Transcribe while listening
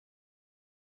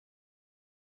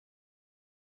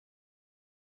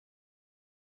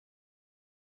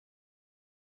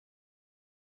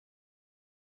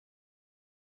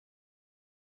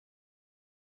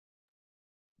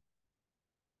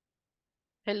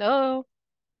Hello.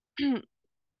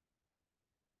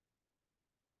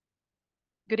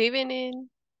 Good evening.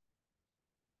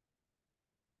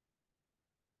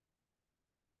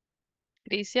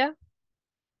 Tricia.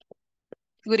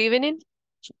 Good evening.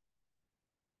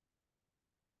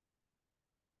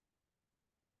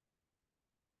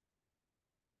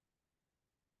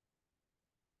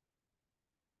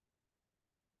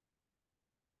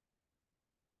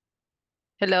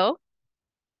 Hello.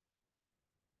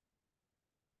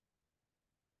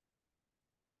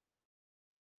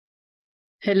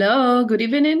 Hello. Good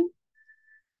evening.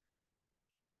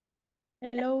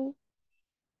 Hello.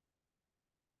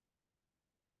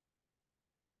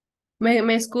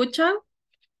 ¿Me escucha?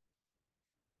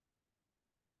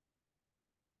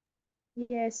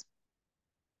 Yes.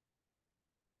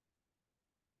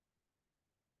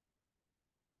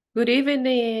 Good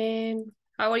evening.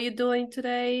 How are you doing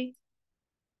today?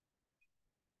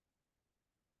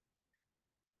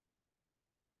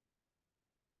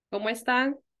 ¿Cómo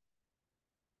están?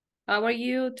 How are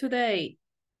you today?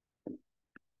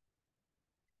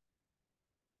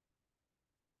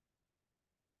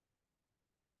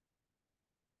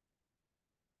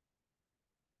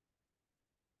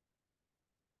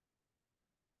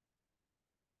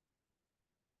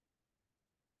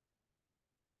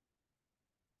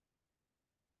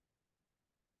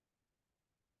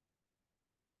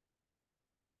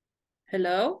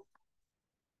 Hello.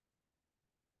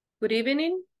 Good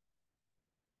evening.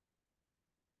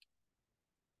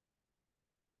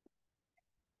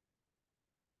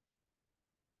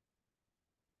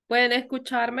 ¿Pueden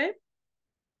escucharme?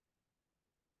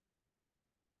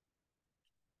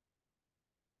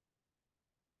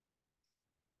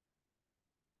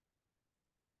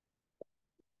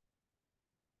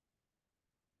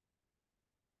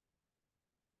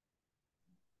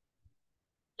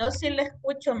 Yo sí le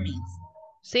escucho, Miss.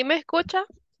 ¿Sí me escucha?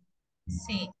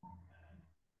 Sí.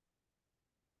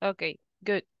 Okay,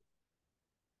 good.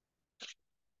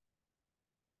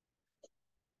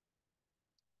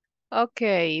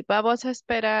 Okay, vamos a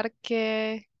esperar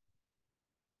que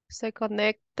se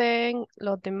conecten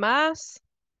los demás.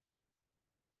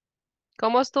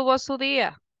 ¿Cómo estuvo su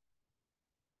día?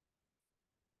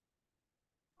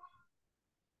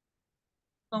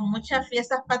 Con muchas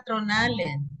fiestas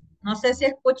patronales. No sé si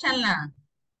escuchan la.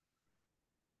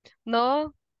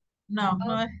 No. No,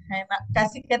 no,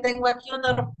 casi que tengo aquí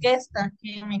una orquesta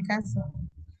aquí en mi casa.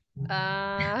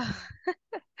 Ah,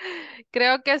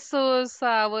 creo que sus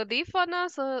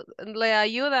audífonos le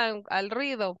ayudan al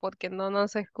ruido porque no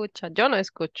nos escucha. Yo no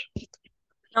escucho.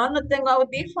 No, no tengo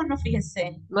audífono,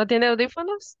 fíjese. ¿No tiene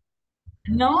audífonos?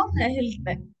 No,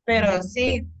 pero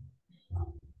sí,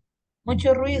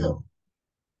 mucho ruido.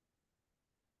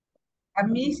 A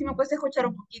mí sí me cuesta escuchar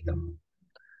un poquito.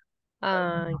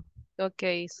 Ay,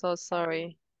 okay, so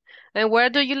sorry. And where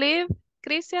do you live,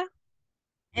 Crisia?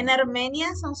 En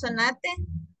Armenia, Sonsonate,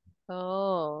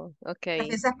 Oh, las okay.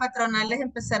 fiestas patronales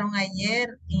empezaron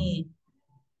ayer y,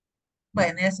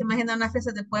 bueno, ya se imagina unas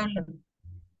fiestas de pueblo.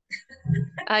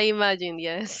 I imagine,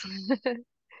 yes.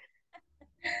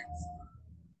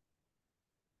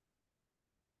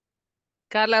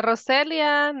 Carla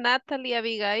Roselia, Natalie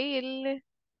Abigail.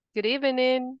 Good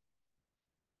evening.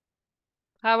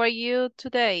 How are you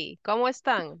today? ¿Cómo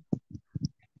están?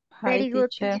 Hi, Very good,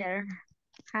 teacher. teacher.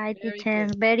 Hi, Very teacher.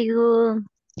 good. Very good.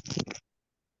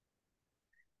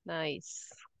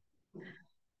 Nice.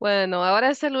 Bueno,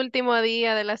 ahora es el último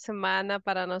día de la semana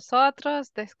para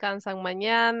nosotros. Descansan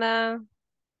mañana,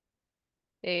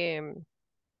 em,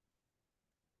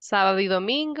 sábado y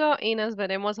domingo y nos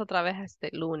veremos otra vez este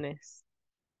lunes.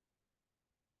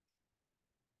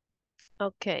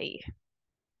 Ok.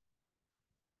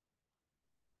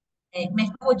 ¿Me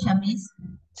escucha, Miss?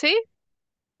 ¿Sí?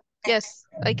 Yes,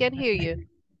 I can hear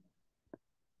you.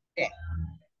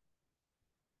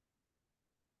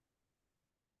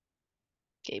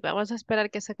 Ok, vamos a esperar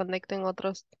que se conecten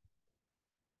otros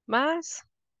más.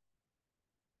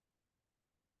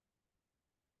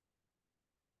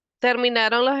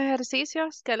 ¿Terminaron los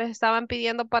ejercicios que les estaban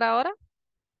pidiendo para ahora?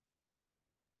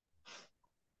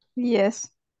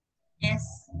 Yes.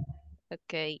 Yes.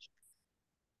 Ok,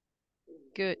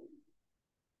 good.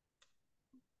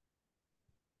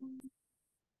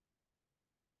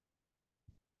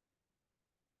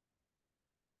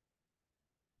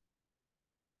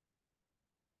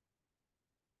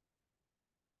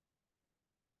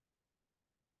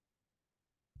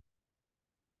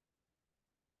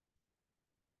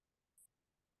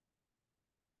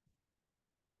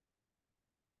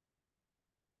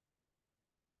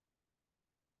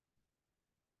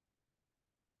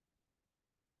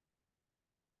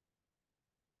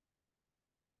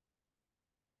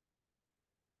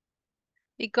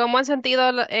 ¿Y cómo han sentido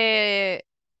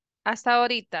hasta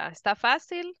ahorita? ¿Está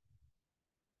fácil?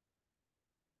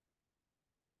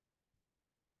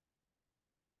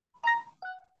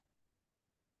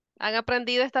 ¿Han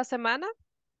aprendido esta semana?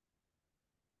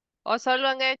 ¿O solo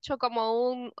han hecho como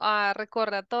un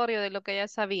recordatorio de lo que ya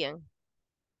sabían?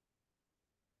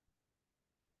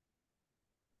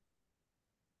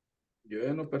 Yo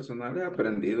en lo personal he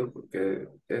aprendido porque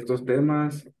estos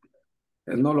temas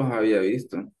no los había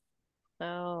visto.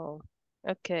 Oh,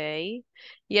 ok.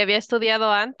 ¿Y había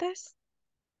estudiado antes,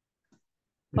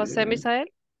 José Eh,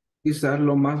 Misael? Quizás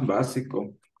lo más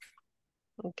básico.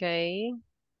 Ok.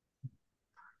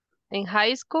 ¿En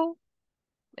high school?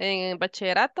 ¿En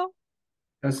bachillerato?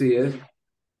 Así es.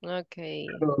 Ok.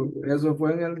 Pero eso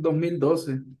fue en el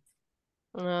 2012.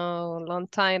 Oh, long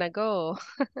time ago.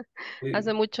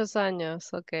 Hace Sí, muchos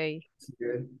años. Ok. así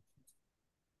que,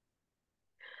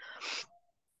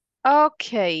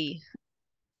 Ok.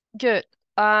 Good.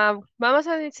 Vamos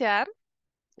a iniciar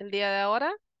el día de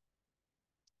ahora.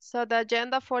 So the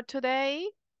agenda for today.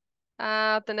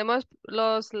 Tenemos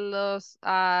los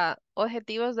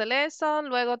objetivos de lesson,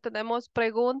 luego tenemos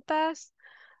preguntas,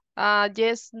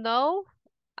 yes, no,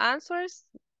 answers,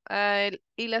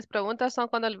 y las preguntas son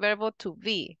con el verbo to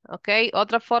be, ¿ok?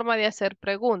 Otra forma de hacer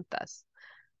preguntas.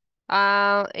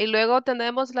 Y luego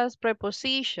tenemos las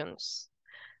prepositions.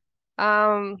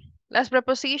 Las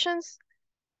prepositions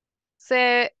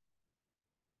se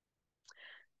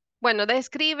Bueno,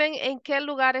 describen en qué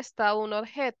lugar está un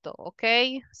objeto, ¿ok?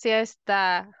 Si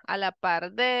está a la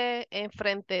par de,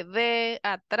 enfrente de,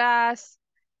 atrás,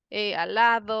 al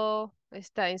lado,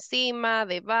 está encima,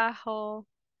 debajo,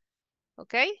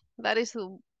 ¿ok? That is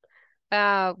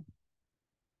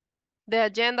the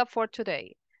agenda for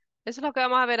today. Eso es lo que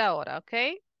vamos a ver ahora, ¿ok?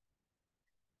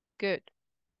 Good.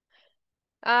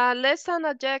 Lesson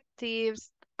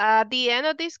objectives. At the end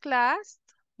of this class,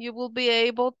 you will be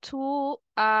able to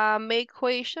make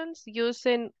questions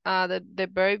using the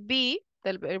verb be,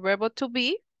 el verbo to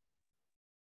be,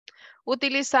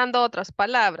 utilizando otras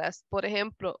palabras. Por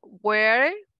ejemplo,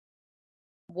 where,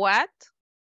 what,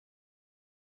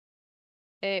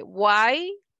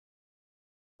 why,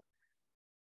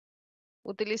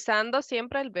 utilizando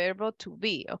siempre el verbo to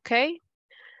be, ¿ok?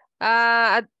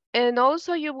 And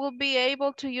also you will be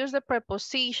able to use the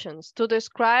prepositions to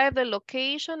describe the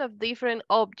location of different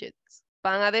objects.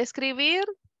 Van a describir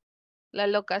la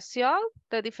locación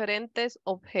de diferentes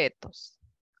objetos.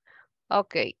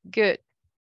 Okay, good.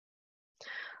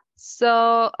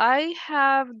 So I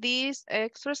have this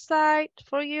exercise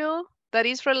for you that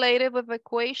is related with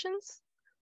equations.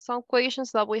 Some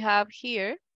questions that we have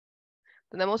here.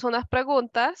 Tenemos unas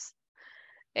preguntas.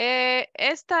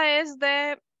 Esta es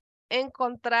de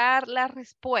encontrar la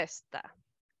respuesta.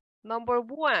 Number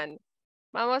one.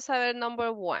 Vamos a ver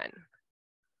number one.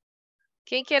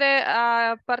 ¿Quién quiere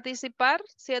participar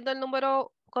siendo el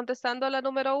número, contestando la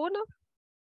número uno?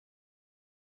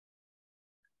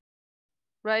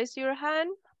 Raise your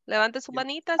hand. Levante su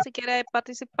manita si quiere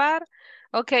participar.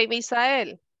 Ok,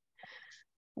 Misael.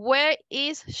 Where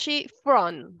is she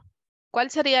from? ¿Cuál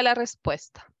sería la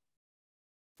respuesta?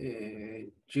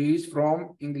 she's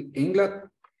from England.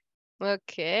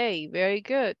 Okay, very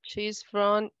good. She's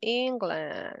from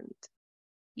England.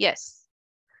 Yes.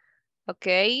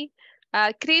 Okay.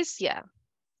 Crisia,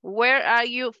 where are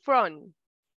you from?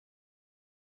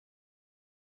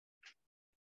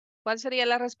 ¿Cuál sería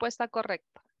la respuesta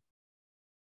correcta?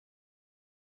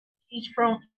 She's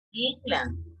from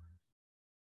England.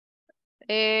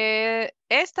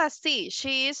 Esta sí,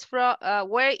 she is from,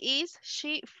 where is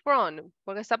she from?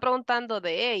 Porque está preguntando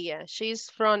de ella. She's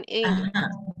from England. Ajá.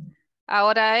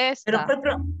 Ahora Pero esta, fue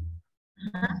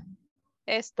ajá.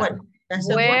 esta. Bueno, la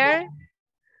Where, segunda.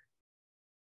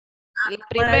 la Where are you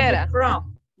primera,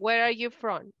 from? where are you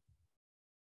from?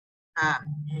 Ah,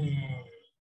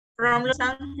 from Los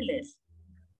Angeles,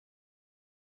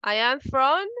 I am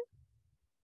from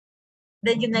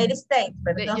the United States,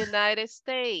 the perdón. United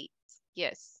States.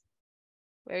 Yes,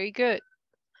 very good.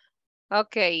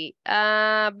 Okay,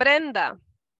 Brenda,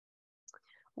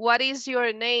 what is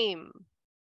your name?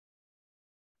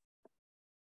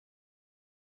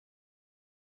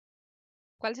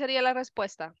 ¿Cuál sería la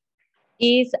respuesta?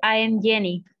 I am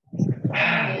Jenny.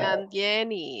 I am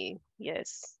Jenny.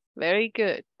 Yes, very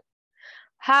good.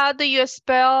 How do you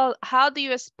spell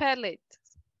it?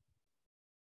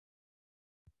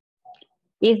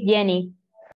 Is Jenny.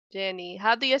 Jenny,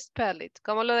 how do you spell it?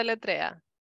 ¿Cómo lo deletrea?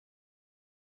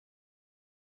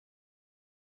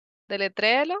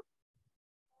 Deletréelo.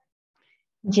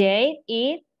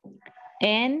 Jenny.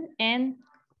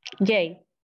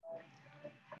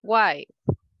 Why?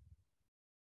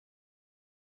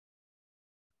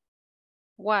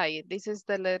 Y. This is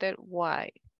the letter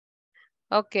Y.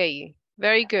 Okay,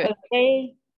 very good.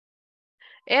 Okay.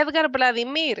 Edgar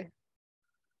Vladimir.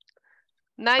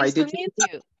 Hi, Nice to teacher. meet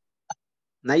you.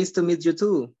 Nice to meet you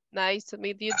too. Nice to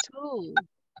meet you too.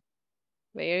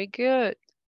 Very good.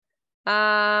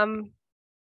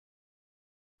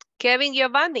 Kevin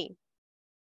Giovanni.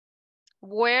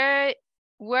 Where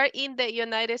in the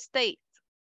United States?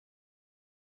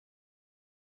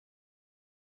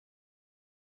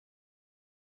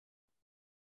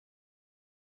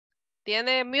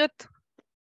 Tiene mute.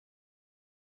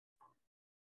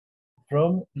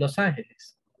 From Los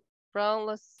Ángeles. From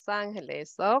Los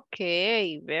Angeles.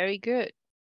 Okay, very good.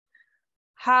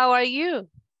 How are you?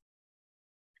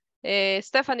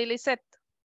 Stephanie Lisette.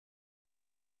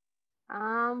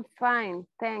 I'm fine,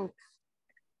 thanks.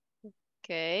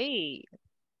 Okay.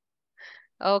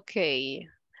 Okay.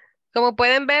 Como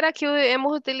pueden ver, aquí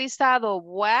hemos utilizado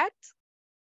what,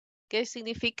 que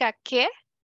significa qué.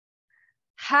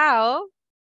 How,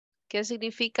 que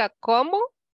significa cómo.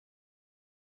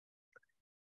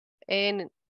 And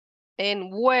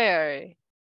where,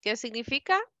 que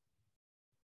significa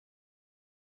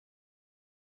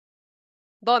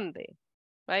dónde,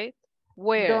 right?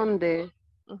 Where. ¿Dónde?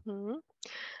 Ujú.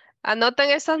 Anoten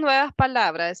esas nuevas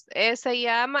palabras.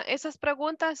 Esas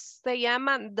preguntas se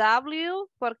llaman W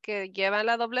porque llevan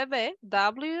la W,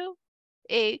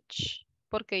 H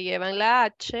porque llevan la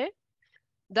H,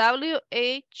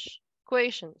 WH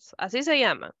questions. Así se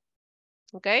llaman.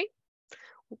 ¿Ok?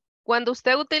 Cuando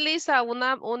usted utiliza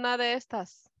una de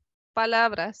estas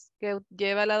palabras que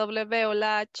lleva la W o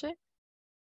la H,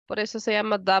 por eso se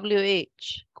llama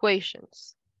WH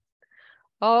questions.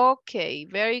 Ok,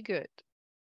 very good.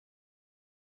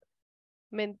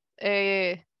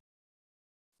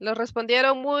 Lo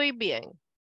respondieron muy bien.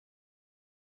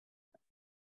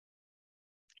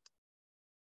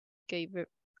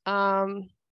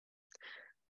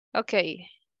 Ok.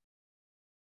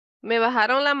 Me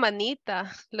bajaron la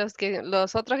manita los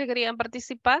otros que querían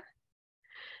participar.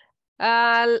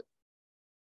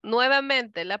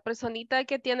 Nuevamente, la personita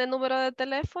que tiene número de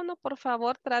teléfono, por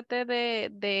favor, trate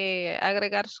de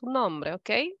agregar su nombre,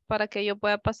 ¿ok? Para que yo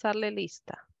pueda pasarle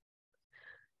lista.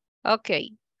 Ok.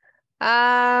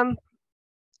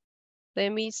 Let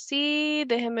me see,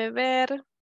 déjeme ver.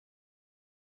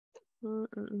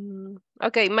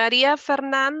 Ok, María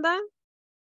Fernanda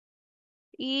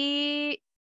y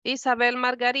Isabel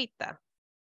Margarita.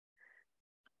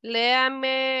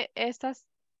 Léame estas.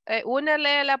 Una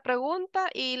lee la pregunta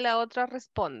y la otra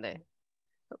responde.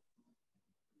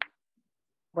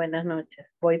 Buenas noches.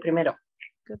 Voy primero.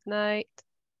 Good night.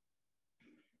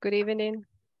 Good evening.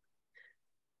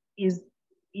 Is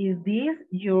this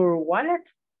your wallet?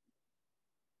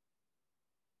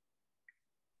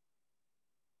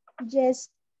 Yes,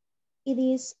 it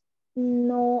is.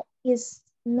 No, it's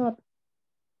not.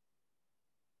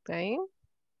 Okay.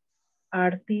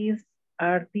 Are these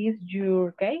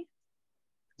your keys?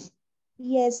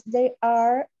 Yes, they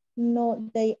are. No,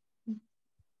 they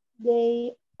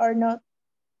are not.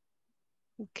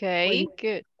 Okay,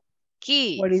 good.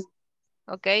 What is Keys.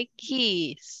 Okay,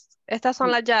 keys. Estas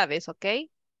son las llaves, okay?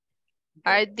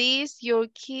 Are these your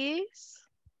keys?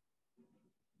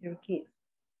 your keys?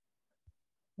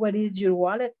 What is your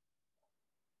wallet?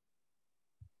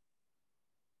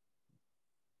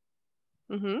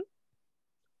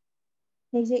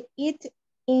 Is it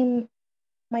in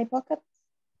my pocket?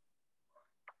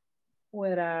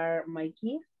 Where are my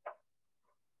keys?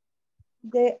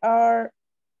 They are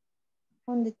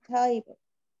on the table.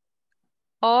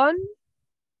 On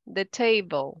the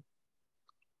table.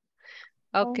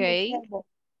 Okay.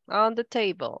 On the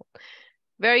table.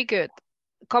 Very good.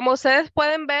 Como ustedes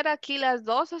pueden ver aquí, las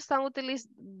dos están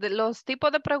los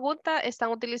tipos de preguntas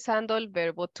están utilizando el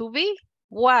verbo to be.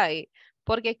 Why?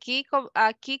 Porque aquí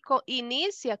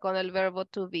inicia con el verbo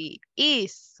to be.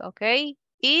 Is, ¿ok?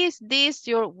 Is this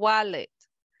your wallet?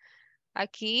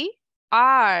 Aquí,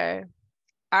 are.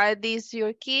 Are these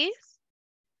your keys?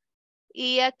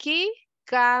 Y aquí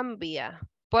cambia,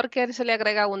 porque se le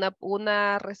agrega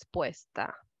una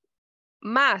respuesta.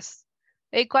 Más.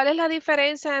 ¿Y cuál es la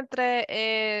diferencia entre,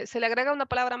 se le agrega una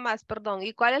palabra más, perdón,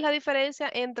 ¿y cuál es la diferencia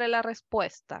entre la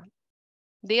respuesta?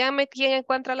 Díganme quién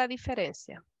encuentra la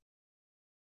diferencia.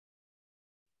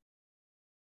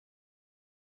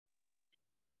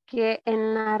 Que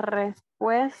en la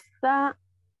respuesta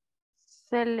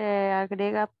se le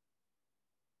agrega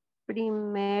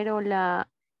primero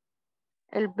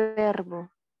el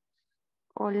verbo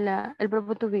o el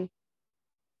verbo to be.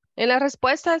 En las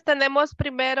respuestas tenemos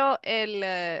primero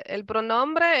el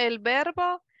pronombre, el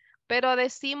verbo, pero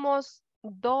decimos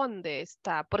dónde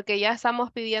está, porque ya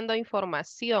estamos pidiendo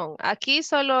información. Aquí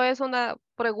solo es una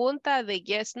pregunta de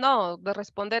yes, no, de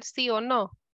responder sí o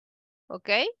no. ¿Ok?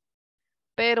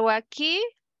 Pero aquí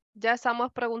ya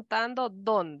estamos preguntando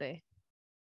dónde.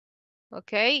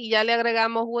 ¿Ok? Y ya le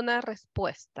agregamos una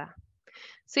respuesta.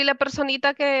 Si la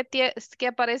personita que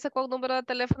aparece con número de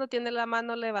teléfono tiene la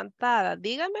mano levantada,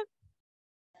 dígame.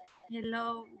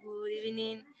 Hello, good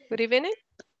evening. Good evening.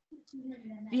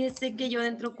 Fíjese que yo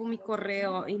entro con mi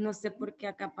correo y no sé por qué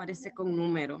acá aparece con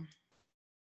número.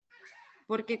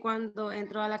 Porque cuando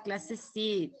entro a la clase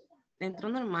sí, entro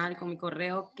normal con mi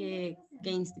correo que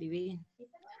inscribí.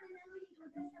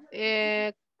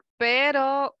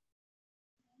 Pero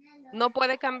no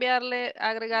puede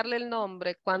agregarle el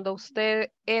nombre cuando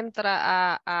usted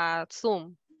entra a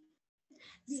Zoom.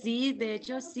 Sí, de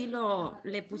hecho sí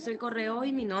le puse el correo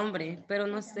y mi nombre, pero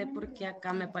no sé por qué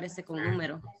acá me aparece con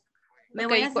número. Me Ok,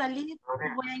 voy a salir y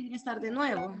voy a ingresar de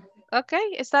nuevo. ok,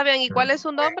 está bien. ¿Y cuál es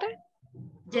su nombre?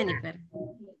 Jennifer.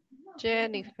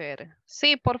 Jennifer.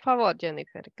 Sí, por favor,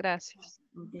 Jennifer. Gracias.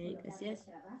 Ok, gracias.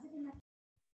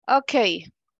 Ok.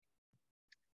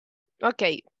 Ok.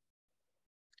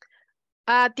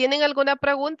 ¿Tienen alguna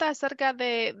pregunta acerca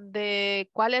de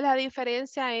cuál es la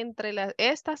diferencia entre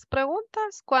estas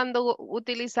preguntas cuando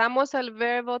utilizamos el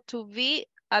verbo to be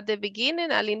at the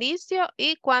beginning, al inicio,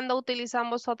 y cuando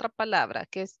utilizamos otra palabra,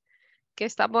 que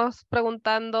estamos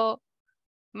preguntando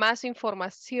más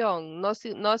información,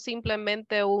 no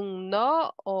simplemente un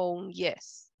no o un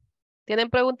yes? ¿Tienen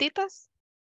preguntitas?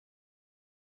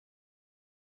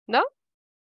 ¿No?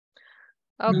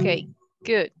 Ok,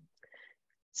 good.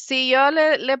 Si yo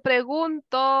le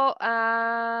pregunto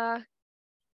a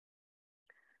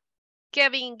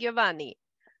Kevin Giovanni,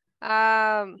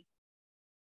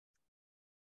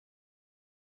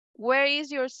 where is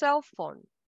your cell phone?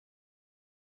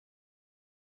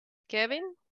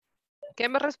 Kevin, ¿qué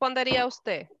me respondería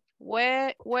usted?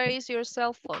 Where is your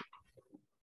cell phone?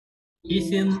 Is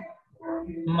in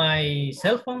my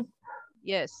cell phone?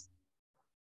 Yes.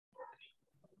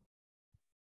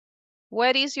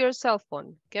 Where is your cell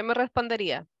phone? ¿Qué me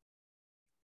respondería?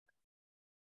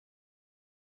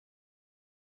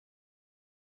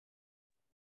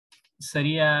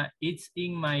 Sería it's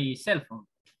in my cell phone.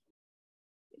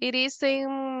 It is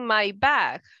in my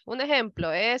bag. Un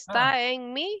ejemplo, está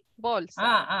en mi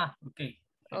bolsa. Ok.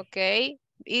 Ok.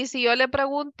 Y si yo le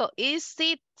pregunto, is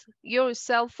it your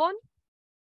cell phone?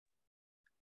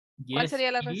 ¿Cuál Yes,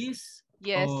 sería la it respuesta? is.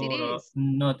 Yes, it Or is.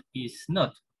 not is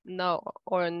not. No,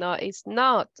 or no, it's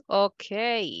not.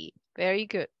 Okay, very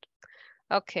good.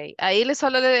 Okay, ahí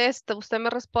solo usted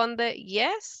me responde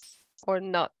yes or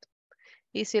not.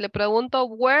 Y si le pregunto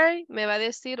where, me va a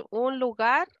decir un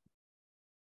lugar.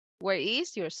 Where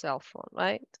is your cell phone,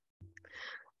 right?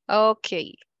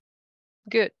 Okay,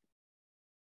 good.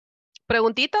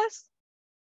 ¿Preguntitas?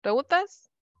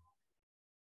 ¿Preguntas?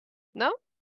 ¿No?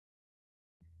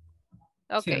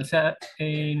 Sí, o Okay. sea,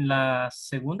 en la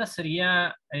segunda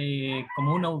sería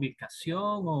como una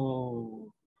ubicación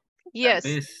o tal Yes.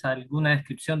 vez alguna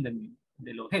descripción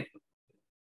del objeto.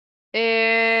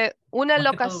 Una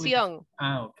Más que todo ubicación.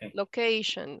 locación. Ok.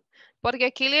 Location. Porque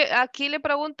aquí le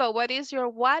pregunto, what is your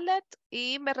wallet?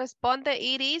 Y me responde,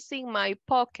 it is in my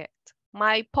pocket.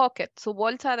 My pocket, su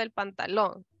bolsa del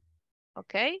pantalón.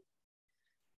 ¿Ok?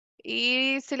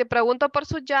 Y si le pregunto por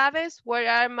sus llaves, where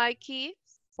are my keys?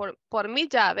 Por mis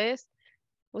llaves,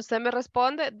 usted me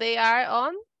responde, they are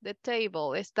on the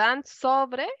table. Están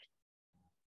sobre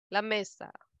la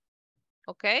mesa.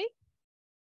 ¿Ok?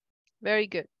 Very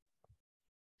good.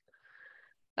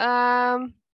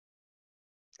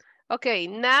 Okay,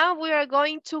 now we are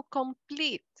going to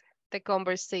complete the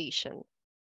conversation.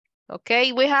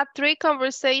 Okay, we have 3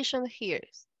 conversations here.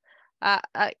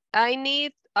 I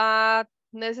need,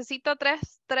 necesito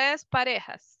tres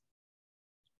parejas.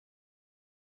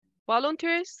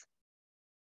 Volunteers?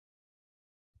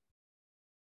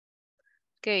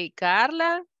 Okay,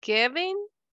 Carla, Kevin.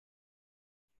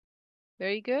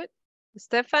 Very good.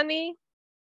 Stephanie,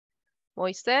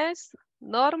 Moisés,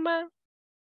 Norma,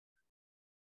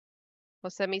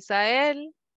 José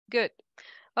Misael. Good.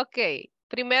 Okay,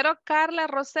 primero Carla,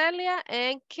 Roselia,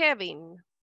 and Kevin.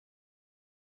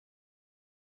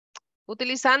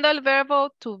 Utilizando el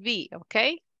verbo to be,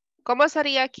 ¿ok? ¿Cómo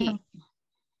sería aquí?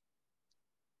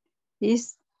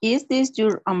 Is this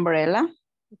your umbrella?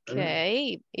 Ok.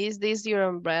 Is this your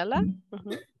umbrella?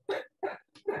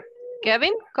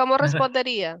 Kevin, ¿cómo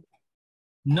respondería?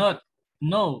 Not.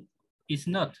 No, it's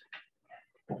not.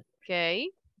 Ok.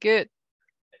 Good.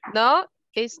 No,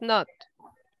 it's not.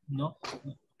 No.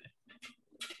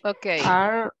 Ok.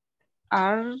 Are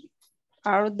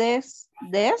Are these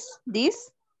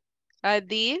Are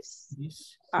these?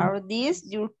 This. are these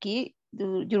your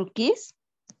keys?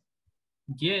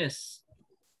 Yes.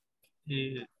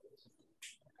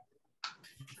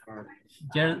 Are.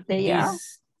 They are.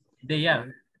 They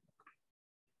are.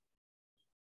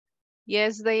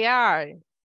 Yes, they are.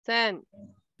 10.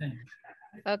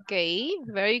 Okay,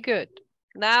 very good.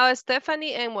 Now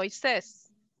Stephanie and Moisés.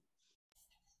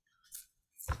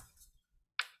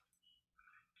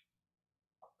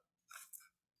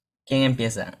 ¿Quién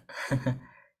empieza?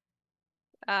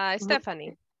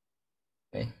 Stephanie.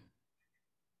 Okay.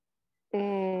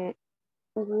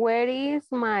 Where is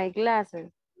my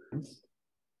glasses?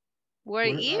 Where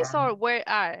is or where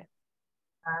are?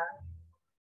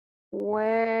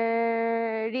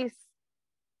 Where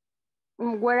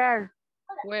are?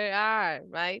 Where are,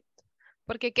 right?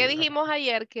 Porque ¿qué dijimos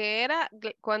ayer? Que era,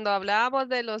 cuando hablábamos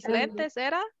de los lentes,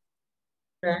 era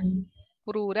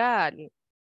plural.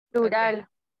 Plural. Okay.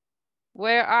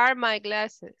 Where are my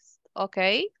glasses? Ok.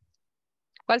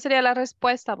 ¿Cuál sería la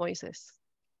respuesta, Moisés?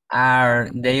 Are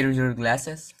they your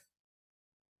glasses?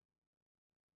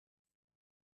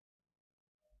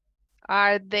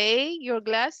 Are they your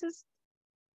glasses?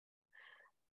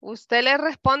 Usted le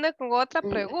responde con otra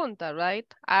pregunta, right?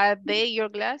 Are they your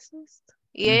glasses?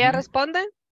 ¿Y ella responde?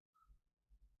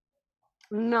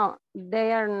 No,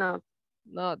 they are not.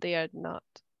 No, they are not.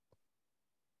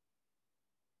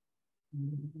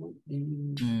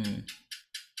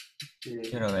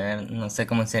 Quiero ver, no sé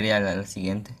cómo sería la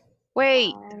siguiente.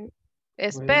 Wait.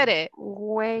 Espere.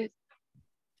 Wait.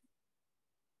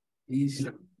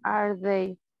 Are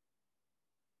they?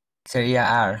 Sería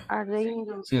are. Are they in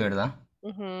your... Sí, ¿verdad?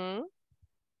 Uh-huh.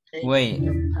 Wait,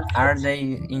 are they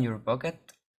in your pocket?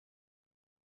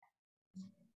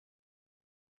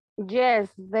 Yes,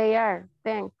 they are.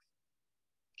 Thanks.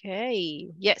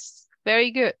 Okay. Yes.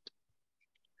 Very good.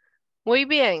 Muy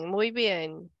bien, muy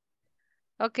bien.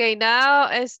 Okay, now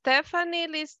Stephanie,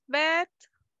 Lisbeth.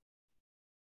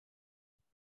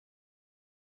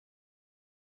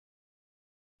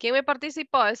 ¿Quién me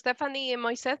participó? Stephanie y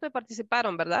Moisés me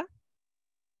participaron, ¿verdad?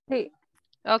 Sí.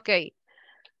 Ok.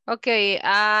 Ok.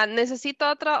 Necesito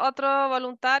otro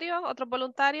voluntario, otros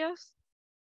voluntarios.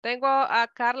 Tengo a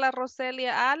Carla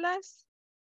Roselia Alas.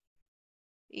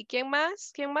 ¿Y quién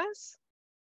más? ¿Quién más?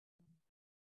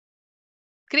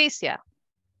 Crisia.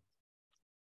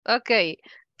 Ok.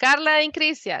 Carla y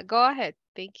Crisia, go ahead.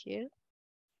 Thank you.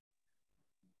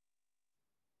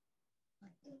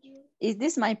 Is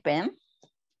this my pen?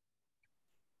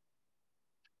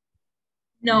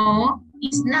 No,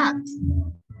 it's not.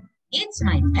 It's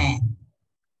my pen.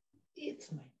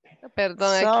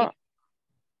 Perdón, aquí.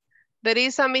 There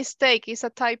is a mistake. It's a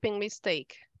typing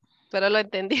mistake. Pero lo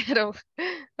entendieron.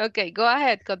 Ok, go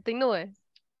ahead. Continúe.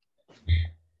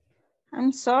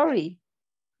 I'm sorry.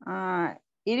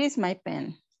 It is my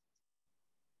pen.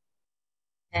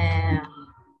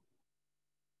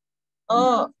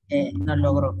 No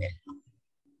logro ver.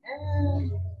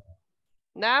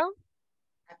 Now?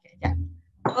 Okay, yeah.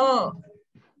 Oh,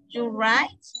 you right?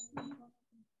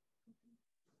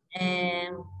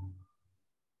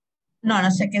 No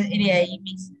sé qué diría ahí,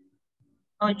 Miss.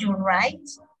 Oh, you right?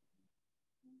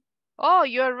 Oh,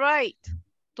 you're right.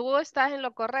 Tú estás en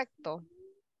lo correcto.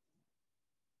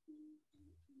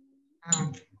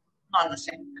 No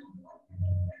sé.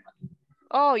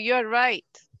 Oh, you're right.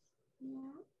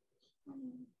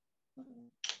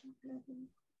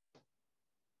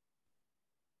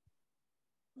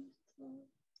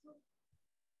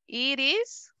 It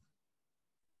is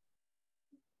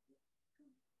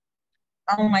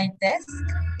on my desk.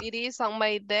 It is on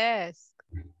my desk.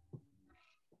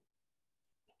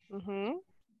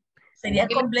 Sería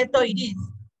completo it is.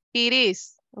 It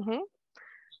is.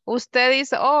 Usted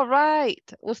dice, oh,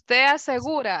 right. Usted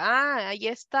asegura. Ahí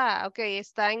está. Ok,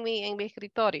 está en mi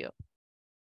escritorio.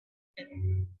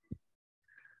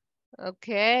 Ok.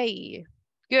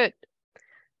 Good.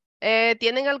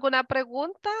 ¿Tienen alguna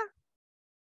pregunta?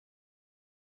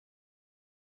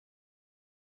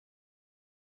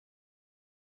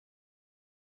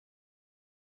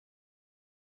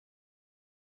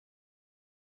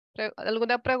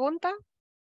 ¿Alguna pregunta?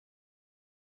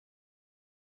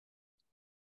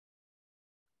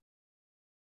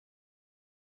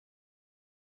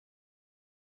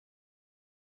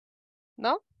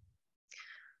 ¿No?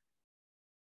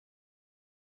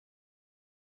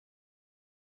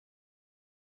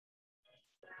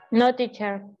 No,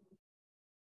 teacher.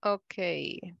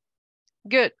 Okay.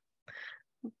 Good.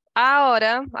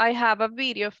 Ahora, I have a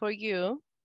video for you.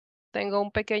 Tengo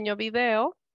un pequeño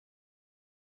video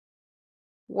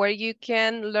where you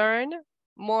can learn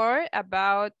more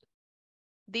about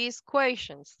these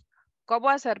questions. ¿Cómo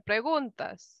hacer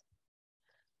preguntas?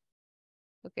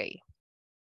 Ok.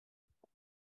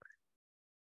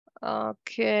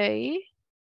 Ok.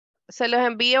 ¿Se los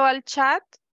envío al chat?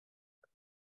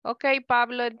 Ok,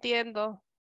 Pablo, entiendo.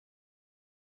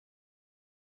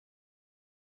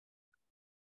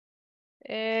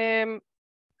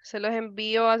 Se los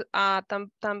envío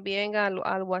también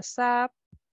al WhatsApp.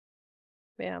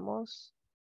 Veamos.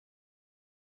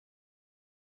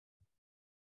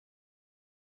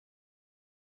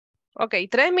 Ok,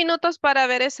 3 minutos para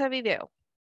ver ese video.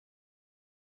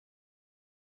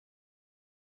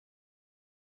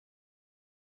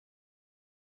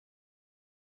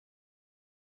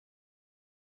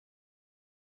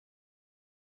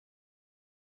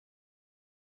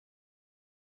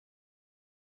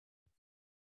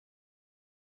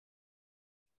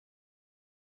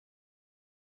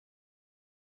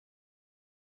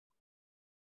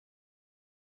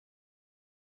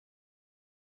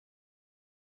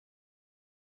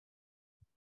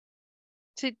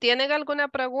 Si tienen alguna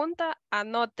pregunta,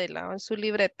 anótela en su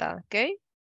libreta, ¿ok?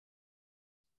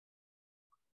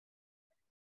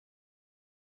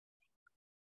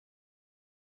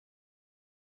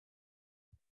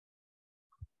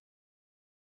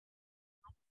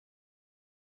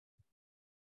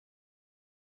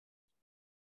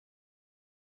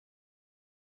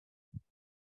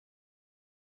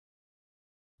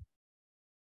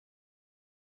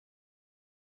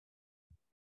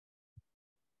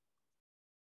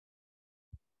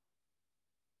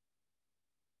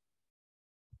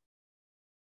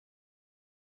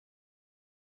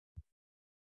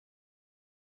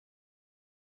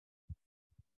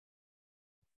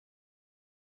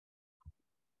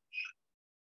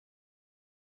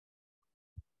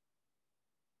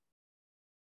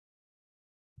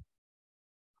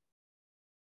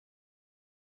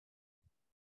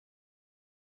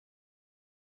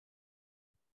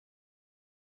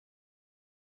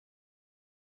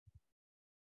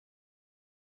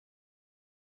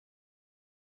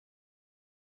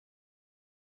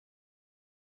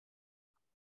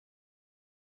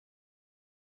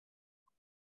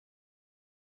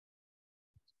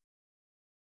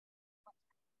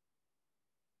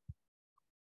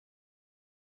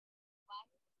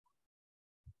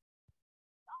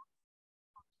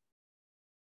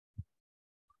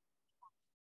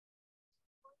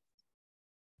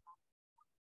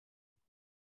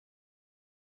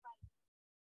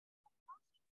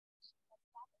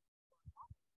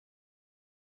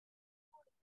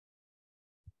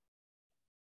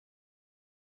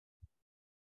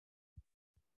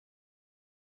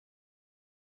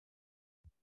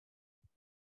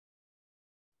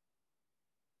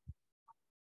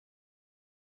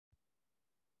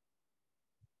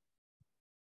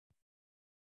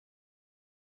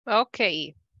 Ok.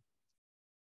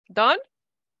 ¿Done?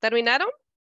 ¿Terminaron?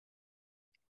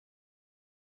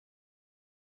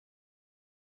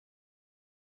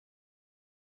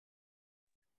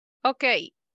 Ok.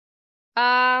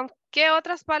 ¿Qué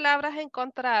otras palabras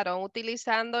encontraron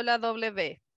utilizando la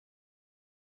W?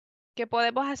 Que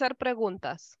podemos hacer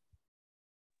preguntas.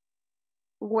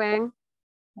 When.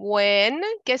 When,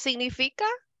 ¿qué significa?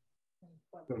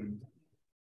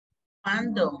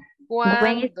 ¿Cuándo?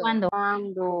 When is Cuando.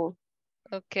 cuando.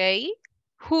 Ok.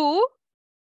 Who?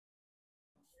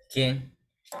 ¿Quién?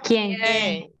 ¿Quién?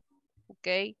 ¿Quién? Ok.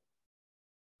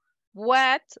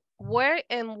 What, where,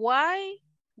 and why.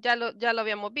 Ya lo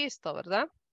habíamos visto, ¿verdad?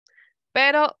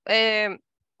 Pero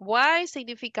why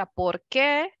significa por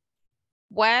qué,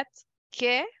 what,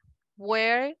 qué,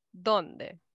 where,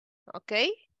 dónde. ¿Ok?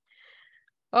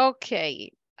 Ok.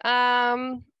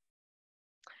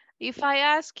 If I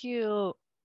ask you,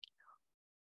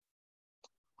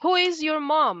 who is your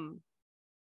mom?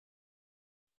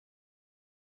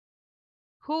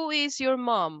 Who is your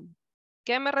mom?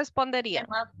 ¿Qué me respondería?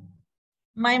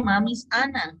 My mom is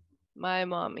Anna. My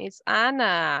mom is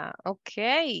Anna.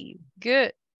 Ok,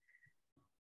 good.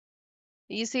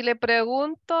 Y si le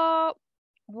pregunto,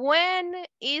 when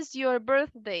is your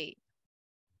birthday?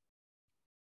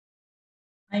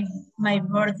 My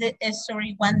birthday is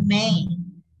 31 May.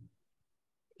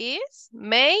 Is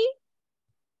May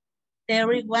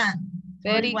 31.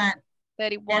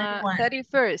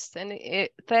 31st. And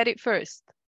 31st.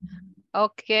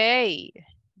 Ok,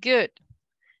 good.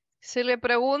 Si le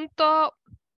pregunto,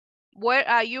 where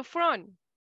are you from?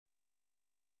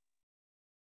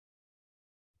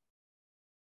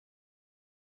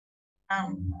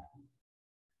 I'm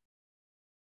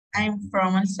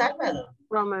from El Salvador.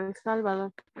 From El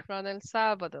Salvador. From El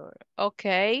Salvador.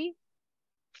 Ok.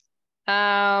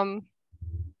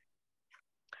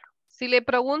 Si le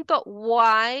pregunto,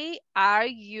 why are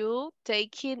you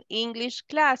taking English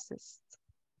classes?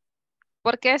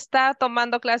 ¿Por qué está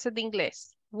tomando clases de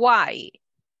inglés? Why?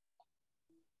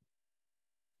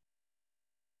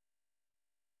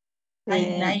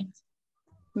 I like.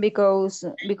 Because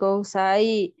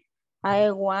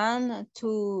I want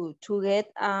to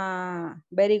get a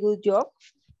very good job.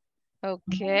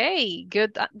 Okay,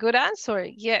 good answer.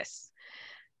 Yes.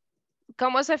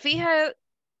 Como se fija,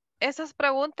 esas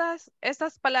preguntas,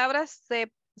 estas palabras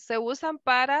se usan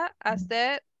para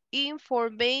hacer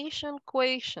information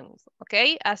questions,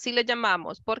 ¿ok? Así le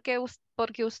llamamos, porque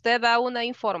usted da una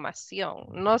información.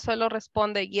 No solo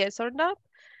responde yes or no,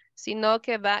 sino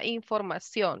que da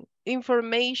información.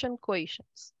 Information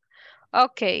questions.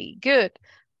 Ok, good.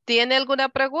 ¿Tiene alguna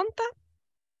pregunta?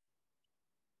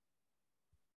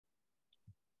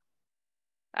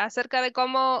 Acerca de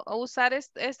cómo usar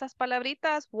estas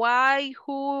palabritas. Why,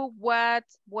 who, what,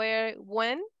 where,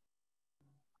 when.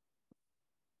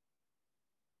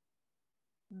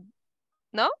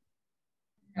 ¿No?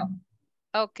 No.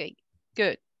 Okay,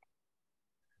 good.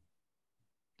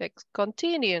 Let's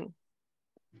continue.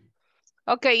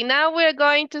 Okay, now we're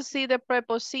going to see the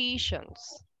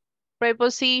prepositions.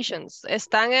 Prepositions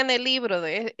están en el libro,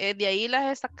 de ahí las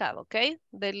he sacado, ¿ok?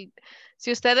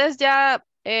 Si ustedes ya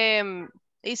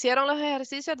hicieron los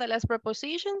ejercicios de las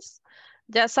prepositions,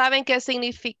 ya saben qué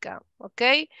significa, ¿ok?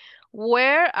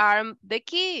 Where are the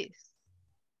keys?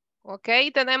 ¿Ok?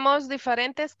 Tenemos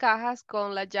diferentes cajas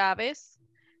con las llaves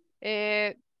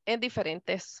en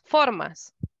diferentes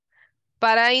formas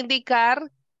para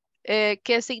indicar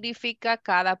qué significa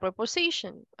cada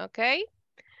preposition, ¿ok?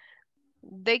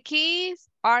 The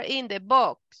keys are in the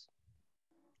box.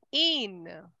 In.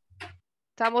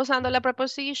 Estamos usando la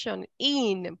preposition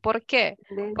in. ¿Por qué?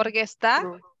 Porque está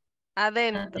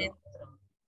adentro.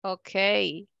 Ok.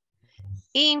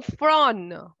 In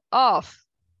front of.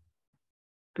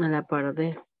 A la par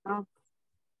de.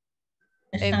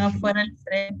 Están afuera al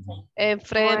frente.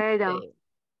 Enfrente.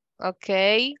 Ok.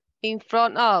 In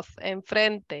front of.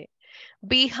 Enfrente.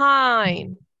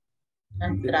 Behind.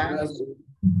 Atrás.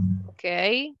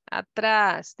 Okay,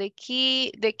 atrás. The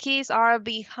keys are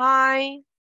behind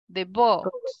the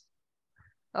box.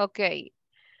 Okay.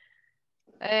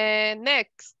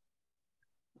 Next.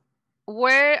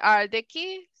 Where are the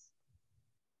keys?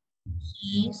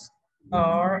 Keys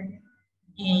are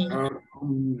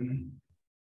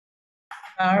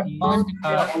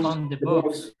on the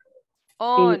box.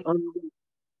 On.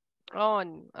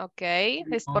 Okay.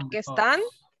 Es porque están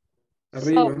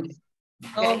Arriba.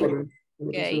 Okay.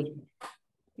 Okay.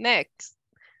 Next.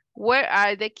 Where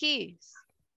are the keys?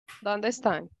 ¿Dónde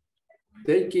están?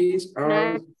 The keys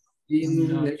are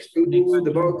next to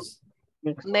the box.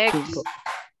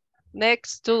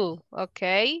 Next to.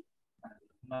 Okay.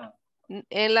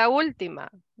 En la última.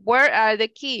 Where are the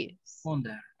keys?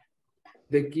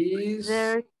 The keys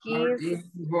Their keys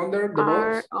under the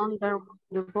box. under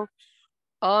the box.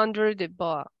 Under the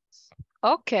box.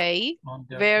 Okay.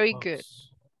 Very good.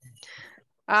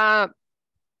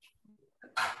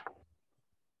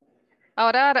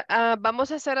 Ahora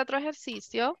vamos a hacer otro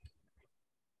ejercicio.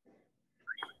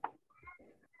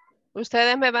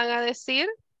 Ustedes me van a decir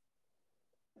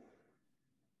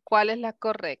cuál es la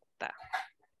correcta.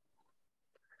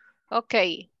 Ok.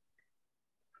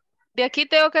 De aquí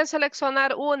tengo que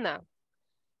seleccionar una.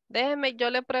 Déjenme, yo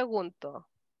le pregunto.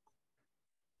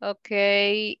 Ok.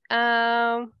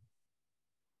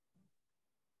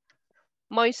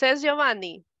 Moisés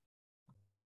Giovanni.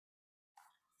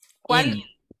 ¿Cuál?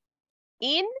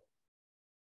 In?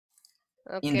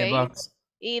 Okay. In the box.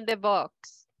 In the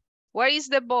box. Where is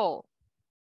the ball?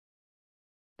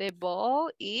 The ball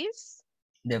is?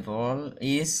 The ball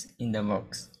is in the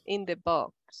box. In the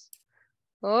box.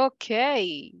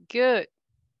 Okay, good.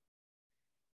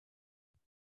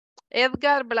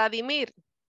 Edgar Vladimir,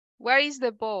 where is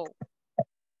the ball?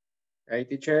 Hey,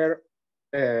 teacher.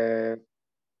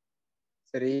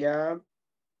 Sería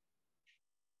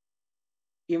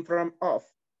in front of.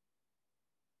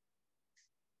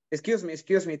 Excuse me,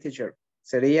 teacher.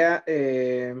 Sería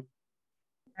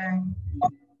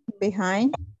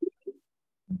Behind.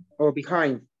 or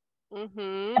behind.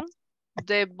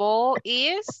 The ball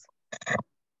is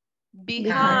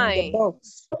behind the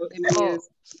box.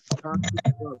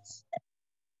 the box.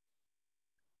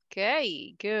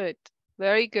 Okay, good.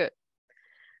 Very good.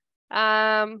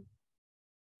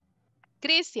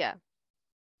 Crisia,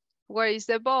 where is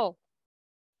the ball?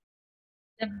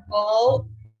 The ball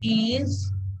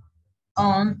is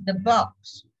on the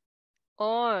box.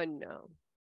 On.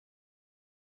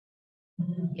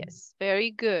 Yes,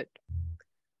 very good.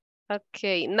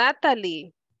 Okay,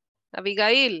 Natalie,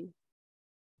 Abigail.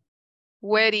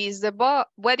 Where is the ball?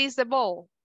 Where is the ball?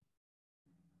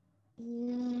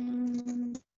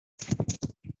 In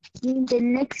the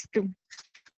next to.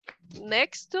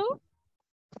 Next to?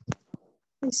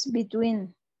 It's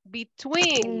between.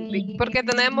 Between. Porque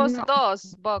tenemos No.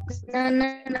 dos boxes.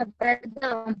 No,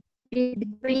 perdón.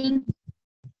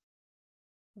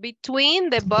 Between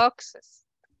the boxes.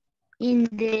 In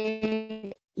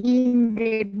the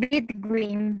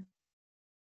between.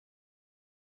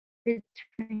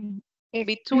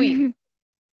 Between.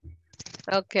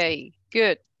 Okay,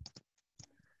 good.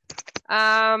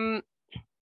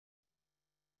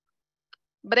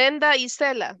 Brenda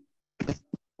Isela.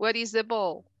 Where is the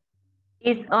ball?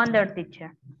 It's under,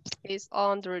 teacher. It's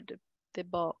under the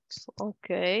box.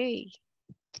 Okay.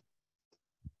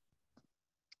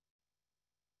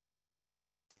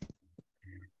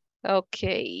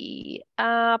 Okay.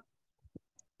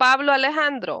 Pablo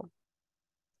Alejandro.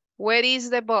 Where is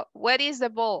the ball? Where is the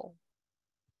ball?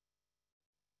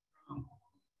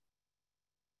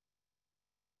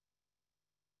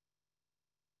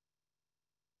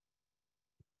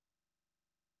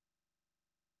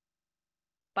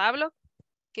 Pablo,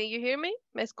 can you hear me?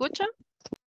 ¿Me escucha?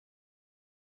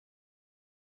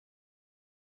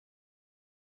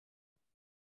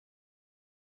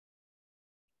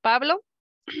 Pablo.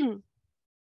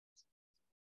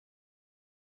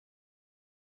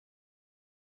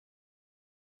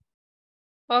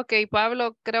 Ok,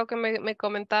 Pablo, creo que me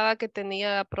comentaba que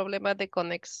tenía problemas de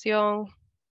conexión.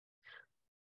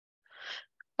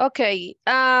 Ok,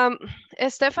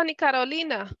 Stephanie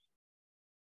Carolina.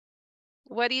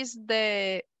 What is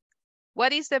the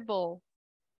ball?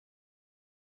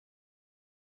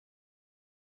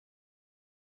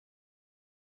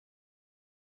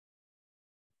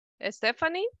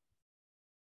 Stephanie?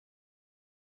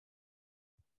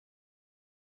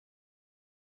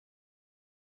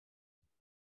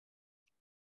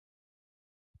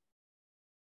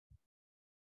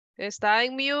 Está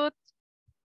en mute.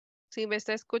 Si me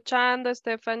está escuchando,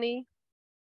 Stephanie.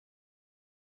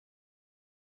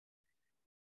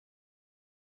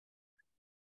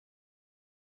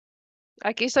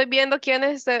 Aquí estoy viendo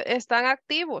quiénes están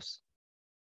activos.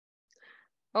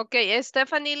 Ok,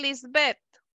 Stephanie Lisbeth.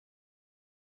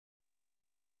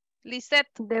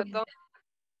 Lisette, perdón.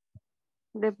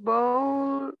 The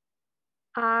ball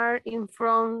are in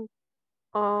front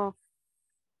of.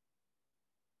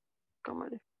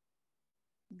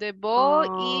 The ball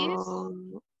is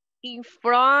in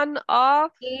front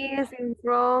of. Is in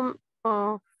front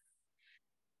of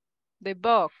the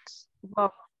box.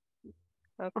 box.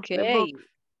 Okay.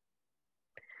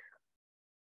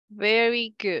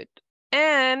 Very good.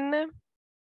 And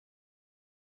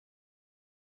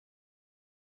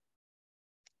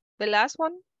the last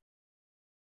one.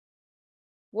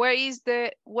 Where is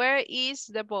the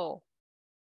ball?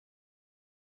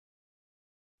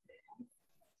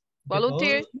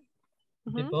 Volunteer.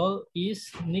 The ball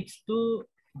is next to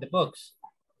the box.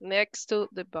 Next to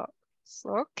the box.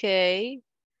 Okay.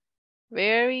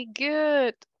 Very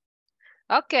good.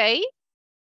 Okay.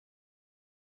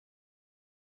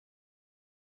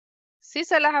 Sí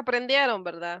se las aprendieron,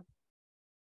 ¿verdad?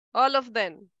 All of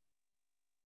them.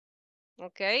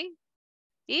 Okay.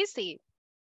 Easy.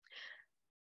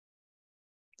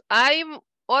 Hay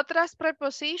otras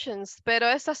prepositions, pero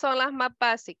estas son las más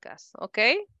básicas, ¿ok?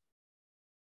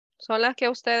 Son las que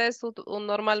ustedes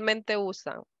normalmente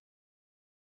usan.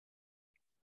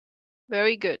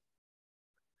 Very good.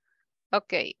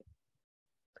 Okay.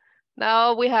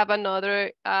 Now we have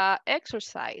another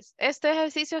exercise. Este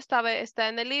ejercicio está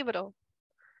en el libro.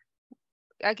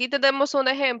 Aquí tenemos un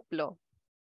ejemplo.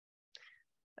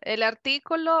 El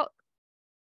artículo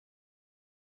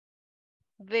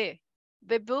de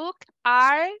the books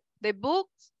are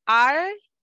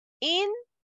in,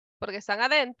 porque están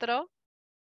adentro,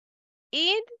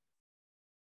 in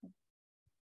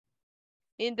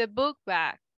the book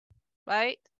bag,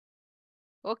 right?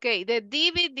 Okay, the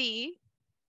DVD,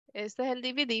 este es el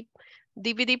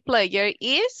DVD player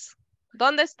is,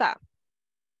 ¿dónde está?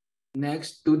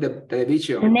 Next to the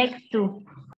television. Next to.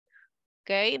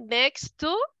 Okay, next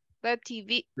to the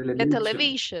the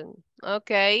television.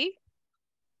 Okay.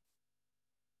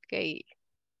 Okay.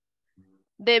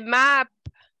 The map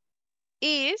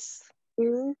is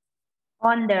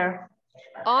Under.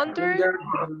 under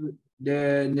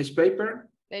the newspaper.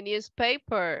 the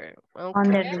newspaper. Okay.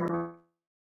 Under.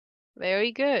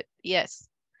 Very good. Yes.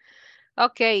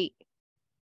 Okay.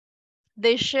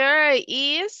 The chair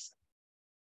is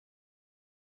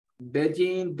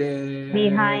Behind the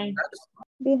Behind.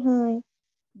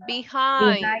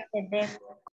 behind the desk.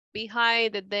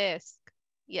 the desk.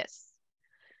 Yes.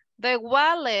 The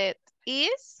wallet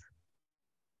is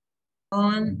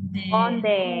On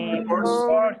the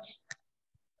porch.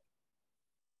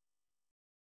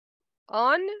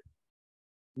 on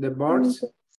The boards.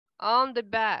 on the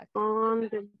back. On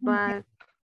the back.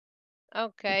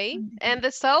 Okay. And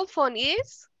the cell phone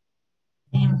is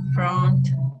In front.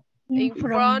 in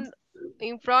front of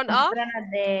In front of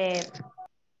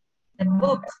The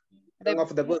book. the,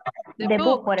 Of the book. the the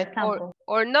book, book, for example.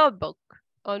 or notebook.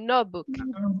 Or notebook.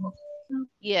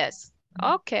 Yes.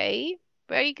 Okay.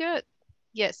 Very good.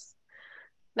 Yes.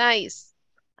 Nice.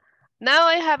 Now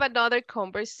I have another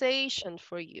conversation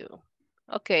for you.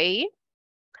 Okay.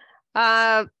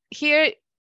 Here,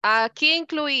 aquí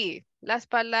incluí las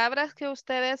palabras que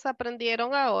ustedes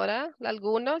aprendieron ahora,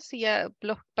 algunos, y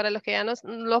para los que ya no,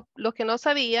 los que no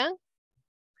sabían.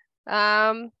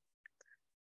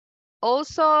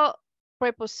 Also,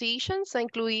 prepositions,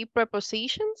 incluí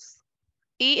prepositions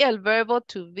y el verbo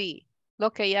to be,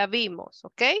 lo que ya vimos,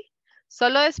 ¿ok?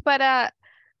 Solo es para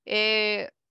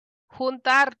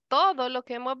juntar todo lo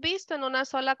que hemos visto en una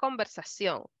sola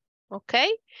conversación, ¿ok?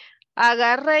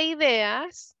 Agarre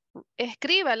ideas,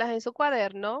 escríbalas en su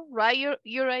cuaderno, write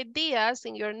your ideas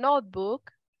in your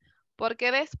notebook,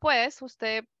 porque después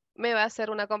usted me va a hacer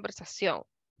una conversación,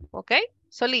 ¿ok?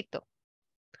 Solito.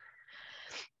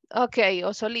 Ok,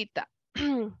 o solita.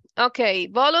 Ok,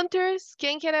 volunteers,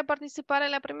 ¿quién quiere participar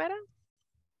en la primera?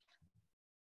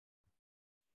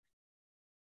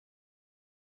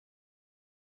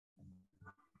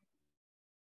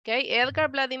 Ok, Edgar,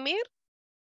 Vladimir.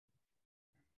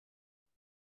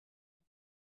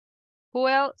 Who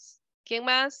else? ¿Quién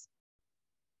más?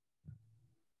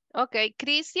 Ok,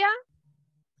 Crisia.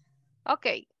 Ok.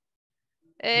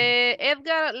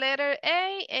 Edgar, letter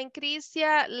A, and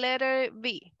Crisia, letter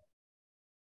B.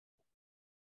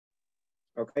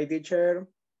 Okay, teacher.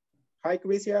 Hi,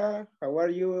 Crisia. How are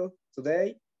you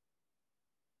today?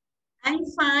 I'm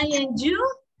fine, and you?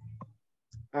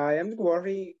 I am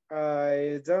worried.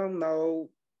 I don't know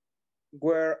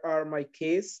where are my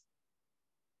keys.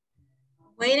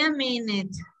 Wait a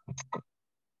minute.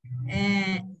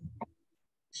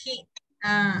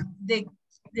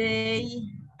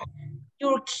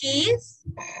 Your keys?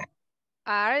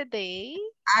 Are they?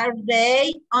 Are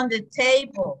they on the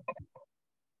table?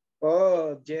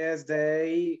 Oh, yes,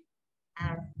 they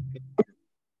Are.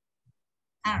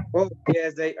 Oh,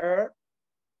 yes, they are.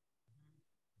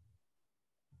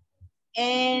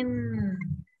 En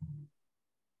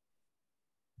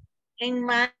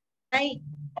my,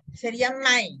 sería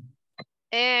my.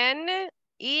 And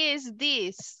is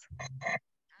this?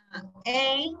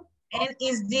 And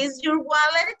is this your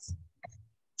wallet?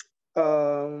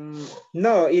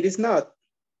 No, it is not.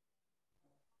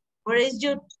 Where is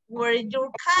your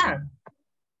car?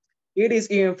 It is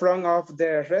in front of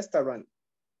the restaurant.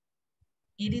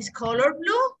 It is color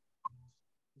blue?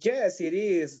 Yes, it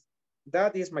is.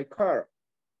 That is my car.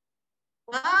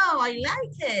 Wow, I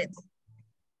like it.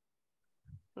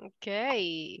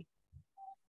 Okay.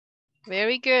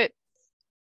 Very good.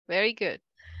 Very good.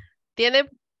 ¿Tiene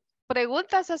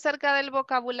preguntas acerca del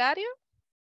vocabulario?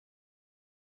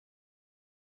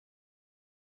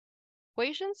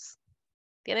 Questions?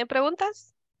 ¿Tienen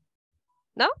preguntas?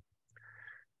 ¿No?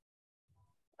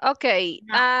 Okay.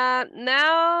 No.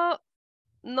 Now,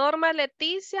 Norma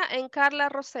Leticia and Carla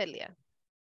Roselia.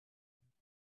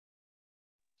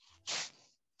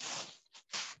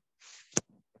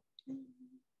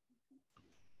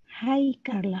 Hi,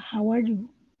 Carla. How are you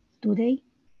today?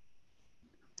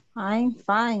 I'm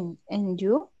fine. And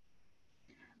you?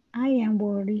 I am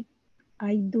worried.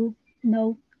 I do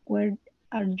know where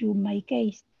are you, my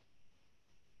case.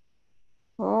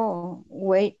 Oh,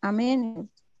 wait a minute.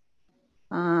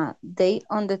 They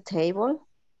on the table?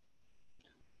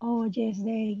 Oh, yes,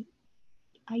 they.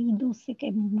 Ay, no sé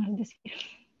qué más decir.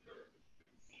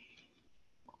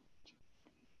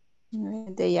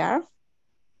 They are?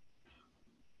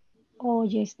 Oh,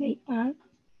 yes, they are.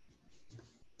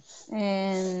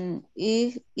 And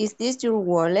is this your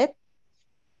wallet?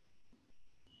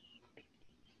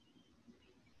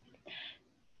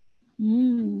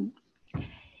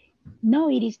 No,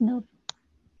 it is not.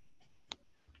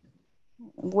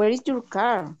 Where is your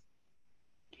car?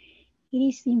 It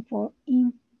is in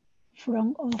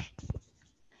front of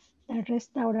the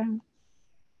restaurant.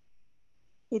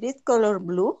 It is color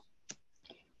blue?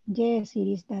 Yes, it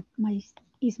is that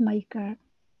is my car.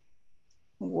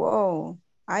 Wow,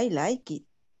 I like it.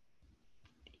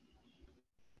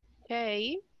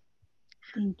 Okay.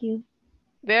 Thank you.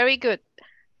 Very good.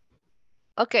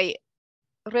 Okay.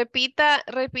 Repita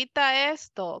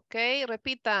esto, ok.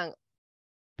 Repitan.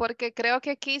 porque creo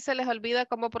que aquí se les olvida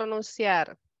cómo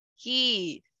pronunciar.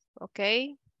 Keys, ¿ok?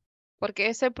 Porque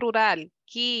es el plural,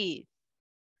 keys.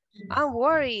 I'm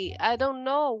worried, I don't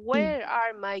know, where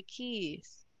are my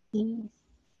keys?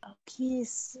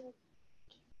 Keys.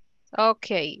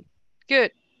 Okay,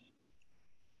 good.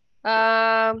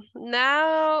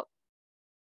 Now,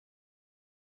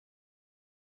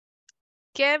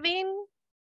 Kevin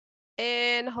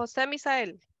and José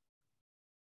Misael.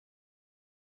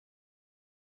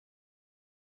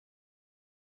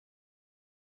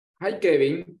 Hi,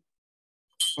 Kevin.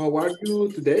 How are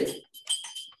you today?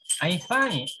 I'm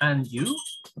fine. And you?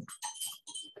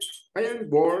 I am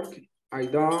work. I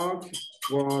don't.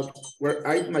 Where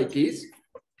are my keys?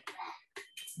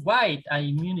 Wait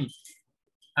a minute.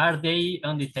 Are they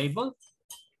on the table?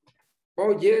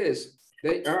 Oh, yes,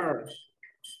 they are.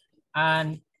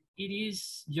 And it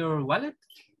is your wallet?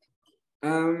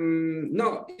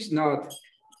 No, it's not.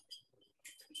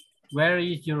 Where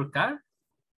is your car?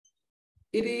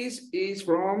 It is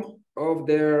from of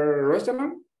the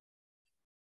restaurant.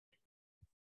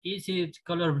 Is it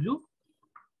color blue?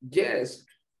 Yes,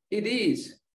 it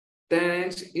is.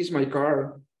 Thanks, it's my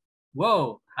car.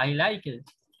 Whoa, I like it.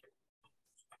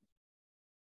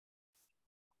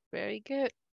 Very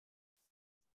good.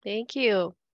 Thank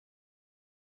you.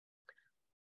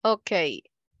 Okay.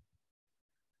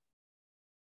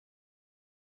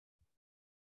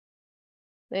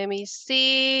 Let me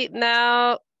see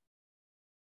now.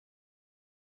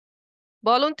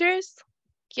 Volunteers,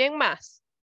 ¿quién más?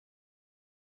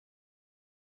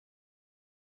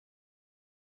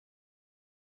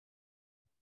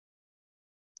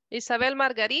 Isabel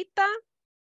Margarita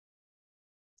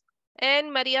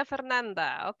and María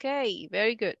Fernanda. Okay,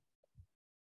 very good.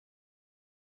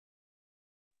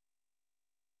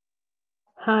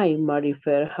 Hi,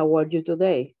 Marifer. How are you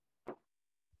today?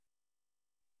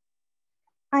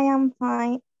 I am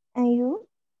fine. And you?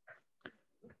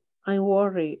 I'm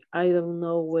worried. I don't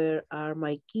know where are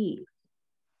my keys.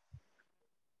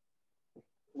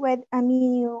 Wait a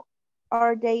minute.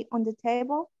 Are they on the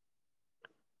table?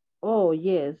 Oh,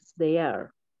 yes, they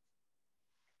are.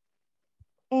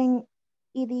 And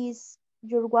it is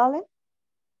your wallet?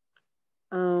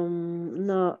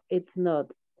 No, it's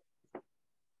not.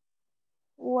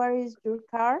 Where is your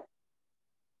car?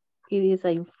 It is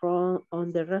in front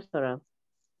on the restaurant.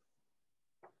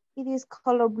 It is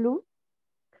color blue?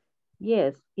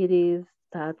 Yes, it is.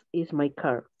 That is my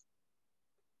car.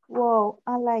 Wow,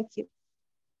 I like it.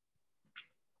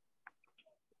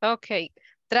 Okay.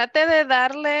 Trate de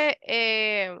darle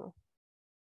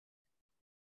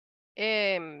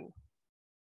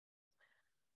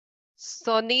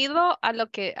sonido a lo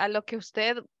que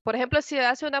usted, por ejemplo, si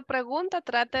hace una pregunta,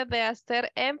 trate de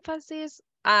hacer énfasis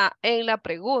en la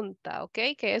pregunta, ¿ok?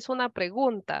 Que es una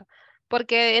pregunta.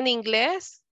 Porque en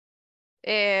inglés,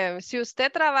 si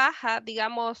usted trabaja,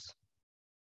 digamos,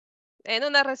 en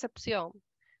una recepción,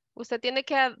 usted tiene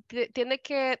que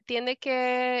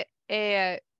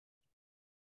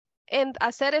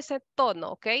hacer ese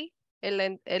tono, ¿ok?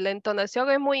 La entonación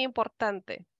es muy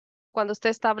importante cuando usted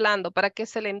está hablando, para que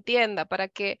se le entienda, para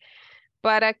que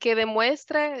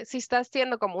demuestre si está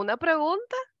haciendo como una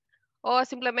pregunta o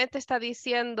simplemente está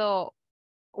diciendo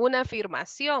una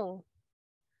afirmación.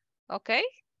 ¿Ok?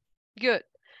 Good.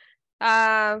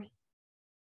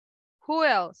 Who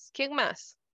else? ¿Quién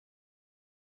más?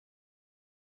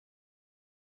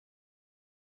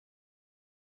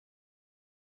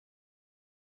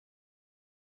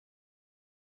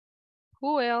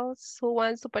 Who else? Who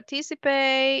wants to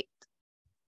participate?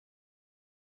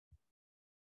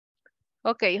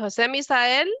 Ok, José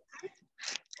Misael.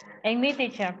 And me,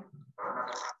 teacher.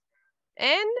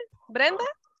 And Brenda?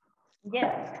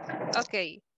 Yes.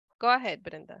 Okay, go ahead,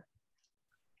 Brenda.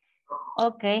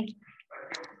 Okay.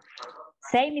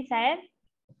 Say, Misael.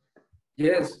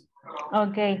 Yes.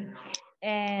 Okay.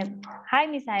 Hi,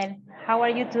 Misael. How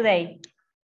are you today?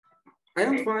 I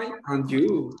am fine, and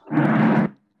you?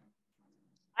 I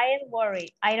am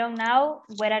worried. I don't know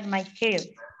where are my keys.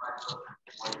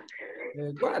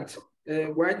 What?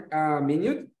 Wait a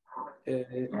minute.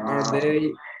 Are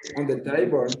they on the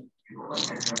table?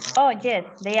 Oh, yes,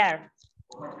 they are.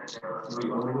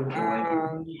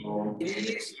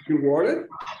 Is your wallet?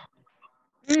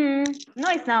 No,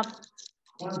 it's not.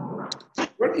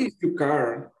 Where is your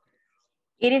car?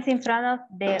 It is in front of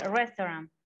the restaurant.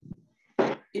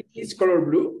 It is color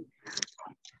blue?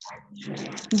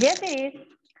 Yes, it is.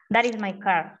 That is my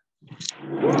car.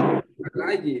 Wow, I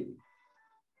like it.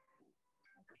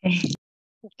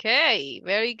 Okay,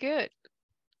 very good.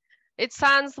 It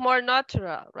sounds more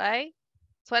natural, right?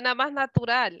 Suena más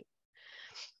natural.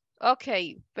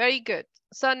 Okay, very good.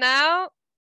 So now,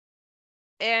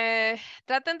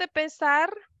 traten de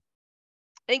pensar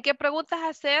en qué preguntas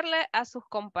hacerle a sus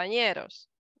compañeros,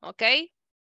 ¿ok?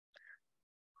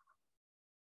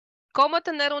 ¿Cómo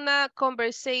tener una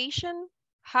conversation?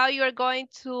 How you're going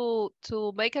to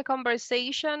make a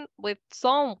conversation with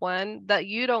someone that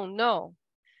you don't know.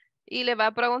 Y le va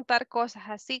a preguntar cosas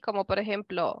así como, por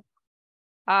ejemplo,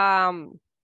 how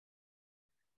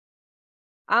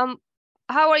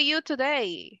are you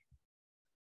today?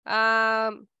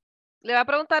 Le va a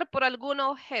preguntar por algún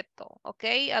objeto, ¿ok?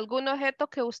 Algún objeto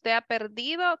que usted ha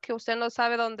perdido, que usted no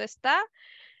sabe dónde está.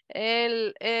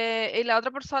 Y la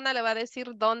otra persona le va a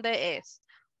decir dónde es.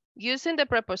 Using the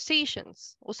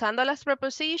prepositions. Usando las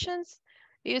prepositions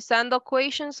y usando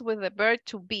questions with the verb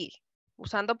to be.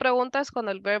 Usando preguntas con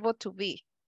el verbo to be.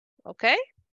 ¿Ok?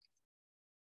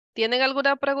 ¿Tienen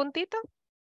alguna preguntita?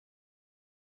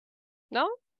 ¿No?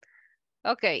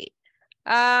 Ok.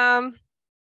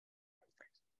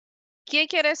 ¿Quién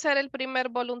quiere ser el primer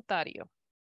voluntario?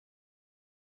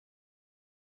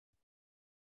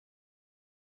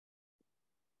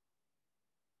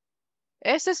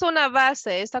 Esta es una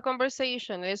base, esta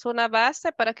conversation es una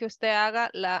base para que usted haga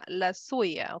la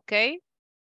suya, ¿ok?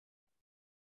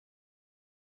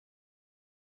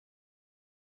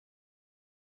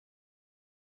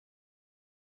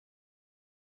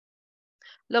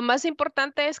 Lo más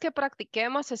importante es que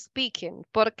practiquemos speaking,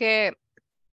 porque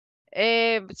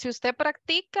si usted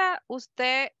practica,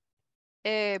 usted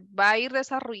va a ir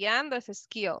desarrollando ese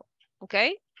skill, ¿ok?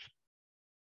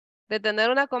 De tener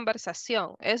una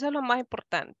conversación. Eso es lo más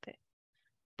importante.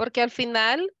 Porque al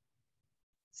final,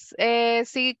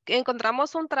 si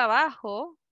encontramos un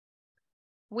trabajo,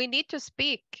 we need to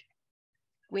speak.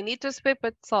 We need to speak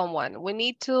with someone. We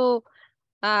need to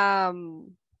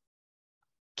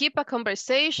keep a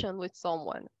conversation with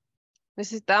someone.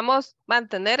 Necesitamos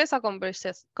mantener esa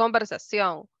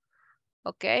conversación.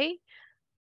 ¿Ok?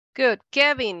 Good.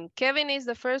 Kevin. Kevin is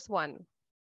the first one.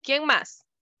 ¿Quién más?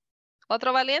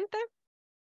 ¿Otro valiente?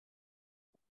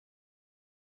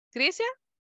 ¿Crisia?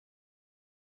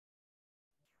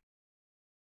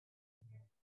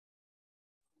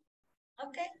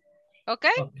 Okay.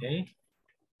 Okay? Okay.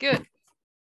 Good.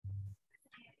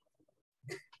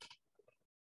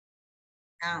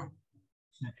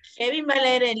 Kevin va a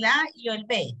leer el A y yo el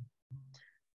B.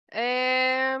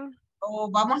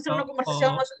 O vamos a hacer una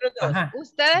conversación nosotros dos. Ajá.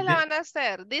 Ustedes la van a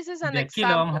hacer. This is an De aquí lo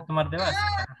vamos a example. tomar de base.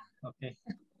 Ajá. Okay.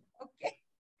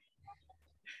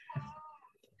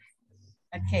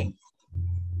 Okay.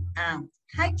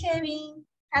 Hi, Kevin.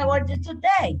 How are you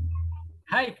today?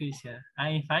 Hi, Crisia.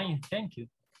 I'm fine, thank you.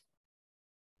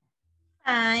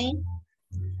 Fine.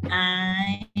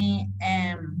 I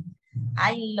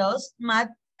lost my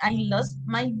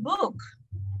book.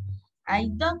 I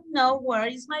don't know where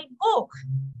is my book.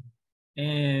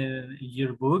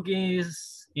 Your book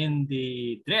is in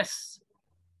the dress.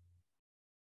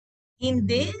 In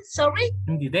the, sorry?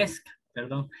 In the desk,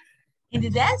 perdón. In the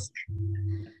desk?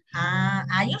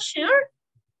 Are you sure?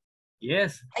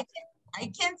 Yes.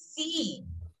 I can't see.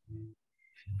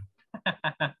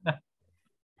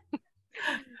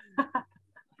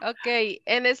 Ok,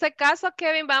 en ese caso,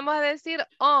 Kevin, vamos a decir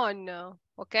on,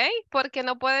 ¿ok? Porque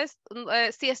no puedes,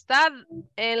 si está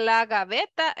en la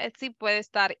gaveta, sí puede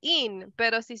estar in,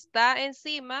 pero si está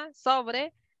encima,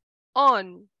 sobre,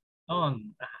 on.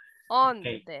 On. On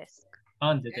Okay. the desk.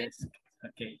 On the desk,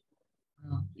 okay.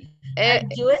 Are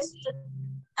you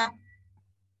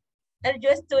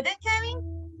a student,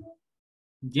 Kevin?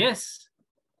 Yes.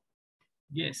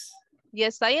 Yes.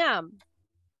 Yes, I am.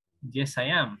 Yes, I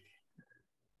am.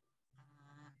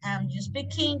 You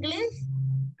speak English?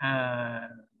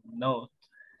 No.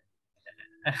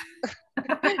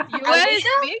 You are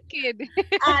speaking.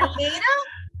 A little?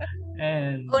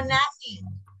 And Or nothing?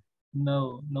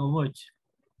 no much.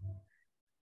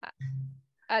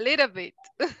 A little bit.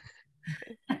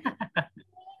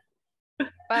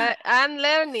 But I'm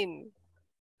learning.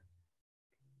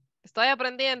 Estoy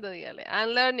aprendiendo, dígale. I'm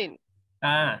learning.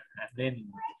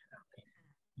 Then.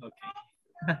 Okay.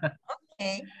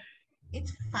 Okay.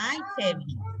 It's fine, Kevin.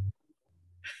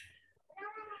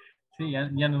 Sí,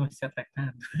 ya no me estoy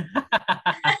atacando.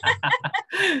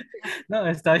 No,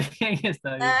 está bien,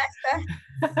 está bien.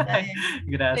 Está bien.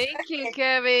 Gracias. Thank you,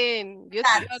 Kevin. You're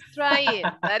trying.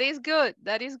 That is good.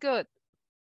 That is good.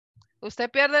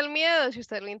 Usted pierde el miedo si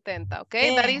usted lo intenta,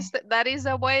 okay? That is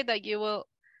the way that you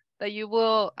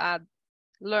will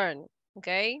learn,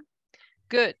 okay?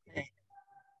 Good.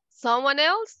 Someone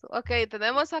else? Okay,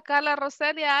 tenemos acá a la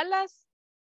Roselia Alas.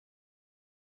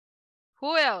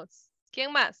 Who else?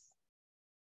 ¿Quién más?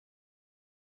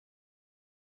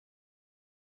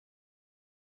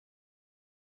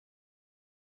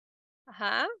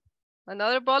 Ajá.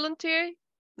 Another volunteer.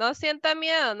 No sienta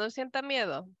miedo, no sienta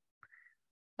miedo.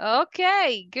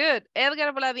 Okay, good.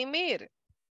 Edgar Vladimir.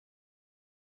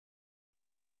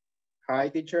 Hi,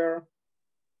 teacher.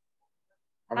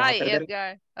 Vamos Hi, a perder.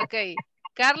 Edgar. Okay.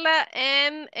 Carla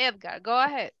and Edgar, go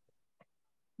ahead.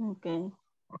 Okay.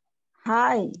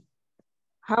 Hi.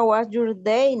 How was your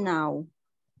day now?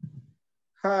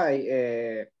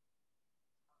 Hi,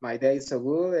 my day is so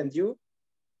good, and you?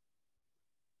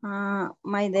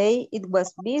 My day, it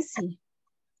was busy.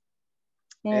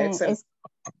 Excellent.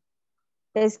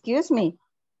 Excuse me.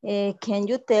 Can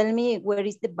you tell me where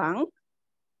is the bank?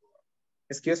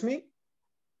 Excuse me?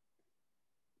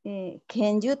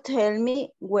 Can you tell me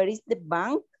where is the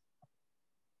bank?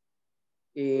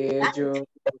 You,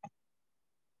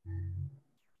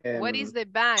 What is the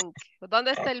bank?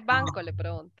 ¿Dónde está el banco? Le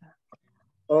pregunta.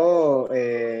 Oh,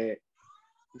 the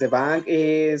bank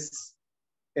is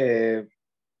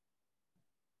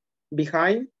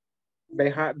behind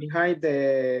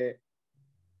the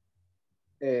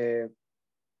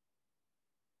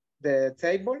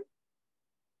table.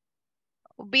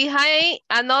 Behind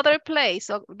another place,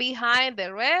 so behind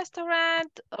the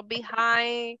restaurant or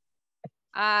behind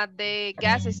the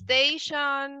gas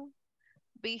station,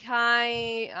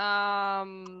 behind,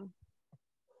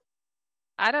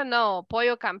 I don't know,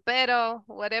 pollo campero,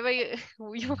 whatever you,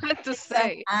 you want to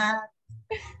say.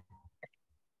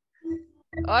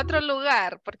 Otro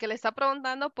lugar, porque le está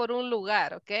preguntando por un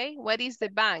lugar, ¿ok? Where is the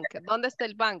bank? ¿Dónde está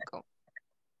el banco?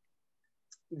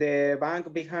 The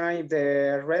bank behind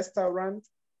the restaurant.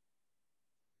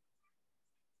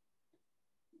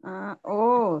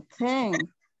 Oh, thanks.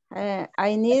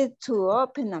 I need to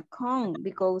open an account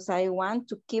because I want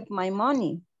to keep my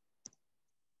money.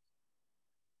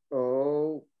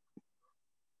 Oh.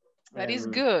 That is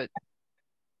good.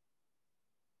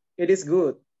 It is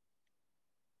good.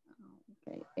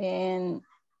 Okay. And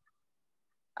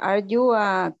are you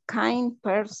a kind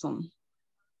person?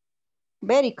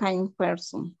 Very kind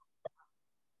person.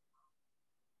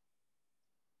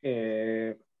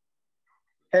 Help,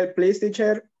 please,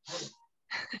 teacher.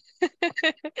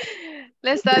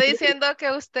 Le está diciendo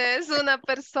que usted es una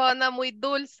persona muy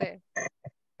dulce.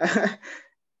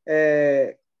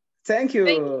 Thank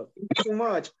you so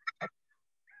much.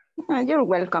 You're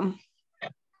welcome.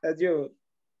 That's you.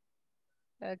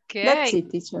 Okay. That's it,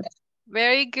 teacher.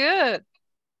 Very good.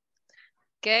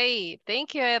 Okay,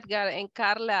 thank you, Edgar and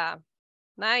Carla.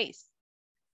 Nice.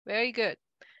 Very good.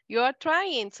 You are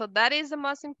trying, so that is the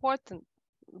most important,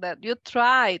 that you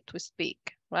try to speak,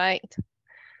 right?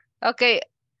 Okay,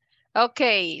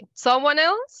 okay. Someone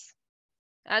else?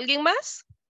 ¿Alguien más?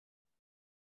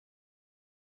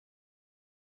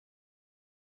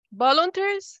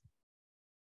 Volunteers?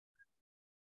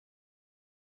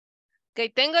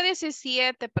 Ok, tengo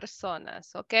 17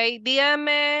 personas, ok.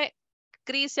 Dígame,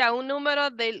 Crisia, un número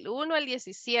del 1 al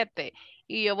 17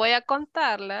 y yo voy a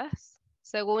contarlas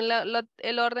según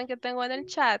el orden que tengo en el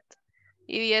chat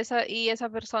y esa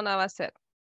persona va a ser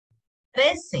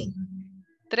 13.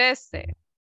 13.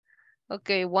 Ok,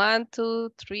 1,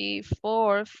 2, 3,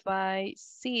 4, 5,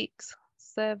 6,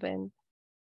 7,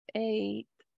 8,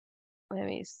 let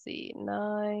me see,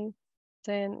 9,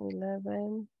 10,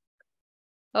 11.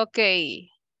 Ok,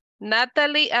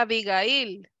 Natalie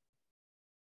Abigail.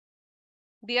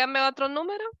 Dígame otro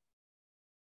número.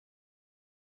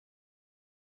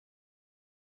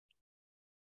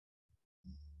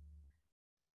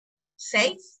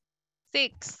 6.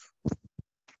 6.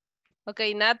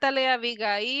 Okay, Natalie,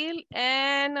 Abigail,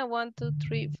 and 1, 2,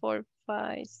 3, 4,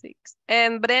 5, 6.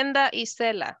 And Brenda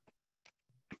Isela.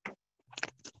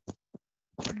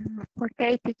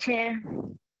 Okay, teacher.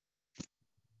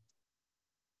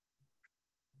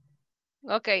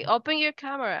 Okay, open your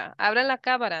camera. Abran la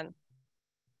cámara.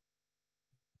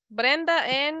 Brenda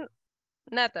and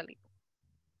Natalie.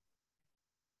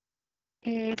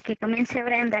 Que comience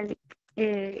Brenda,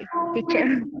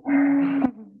 teacher.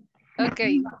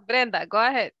 Okay, Brenda, go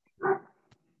ahead.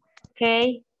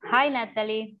 Okay. Hi,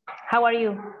 Natalie. How are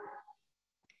you?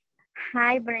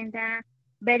 Hi, Brenda.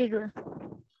 Very good.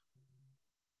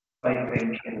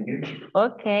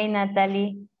 Okay,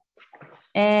 Natalie.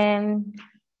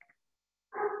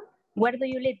 Where do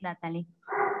you live, Natalie?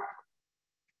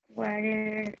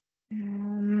 Where,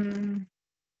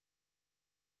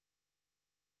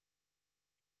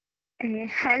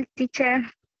 health teacher.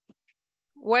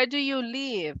 Where do you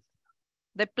live?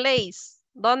 The place.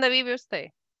 ¿Dónde vive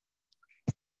usted?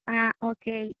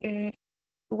 Okay.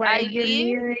 Where I you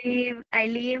live. live? I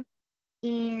live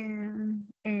in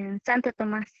Santo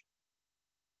Tomás.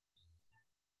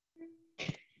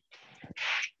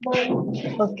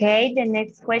 Okay, the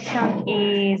next question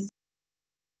is,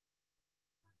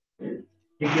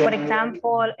 for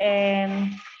example,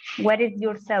 where is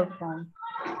your cell phone?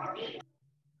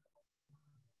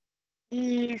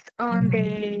 Is on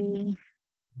the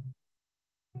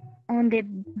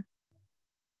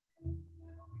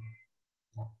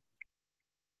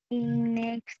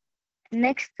in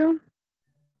next to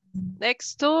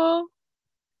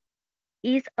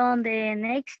is on the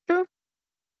next to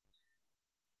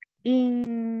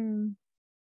in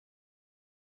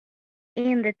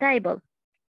the table.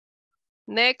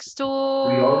 Next to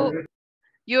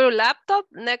your laptop,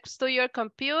 next to your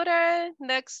computer,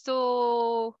 next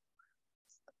to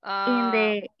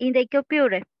In the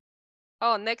computer.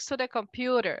 oh, next to the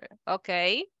computer.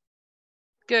 Okay.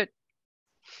 Good.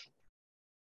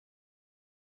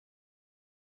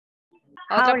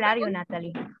 How old are you,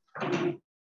 Natalie?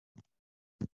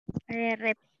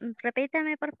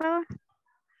 Repítame, por favor.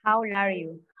 How old are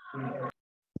you?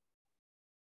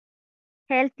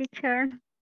 Health teacher.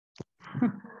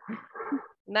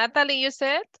 Natalie, you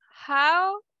said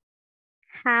how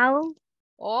or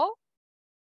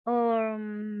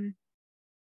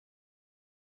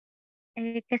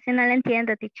que si no le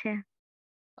entiendo, teacher.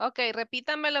 Ok,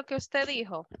 repítame lo que usted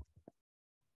dijo.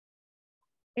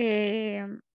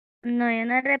 No, yo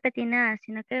no repetí nada,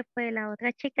 sino que fue la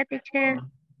otra chica, teacher,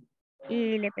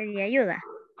 y le pedí ayuda.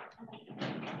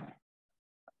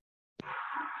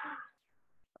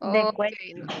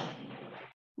 Okay.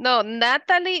 No,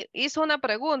 Natalie hizo una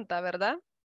pregunta, ¿verdad?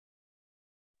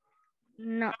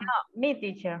 No, mi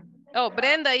teacher. Oh,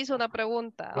 Brenda hizo una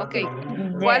pregunta. Ok.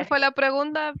 ¿Cuál fue la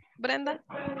pregunta, Brenda?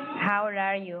 How old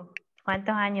are you?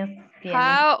 ¿Cuántos años tienes?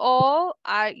 How old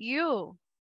are you?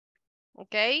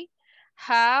 Ok.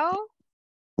 How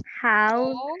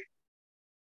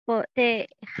for 13.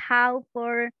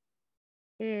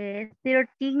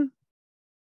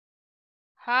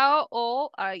 How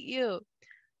old are you?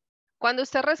 Cuando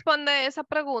usted responde esa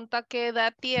pregunta, ¿qué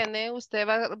edad tiene? Usted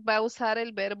va a usar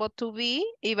el verbo to be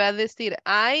y va a decir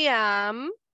I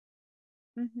am.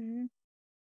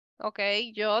 Ok,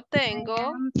 yo tengo.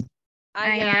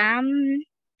 I am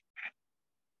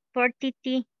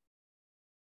 42.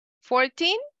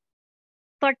 14?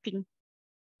 14.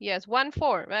 Yes,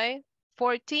 1-4, right?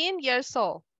 14 years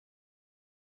old.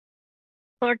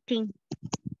 14.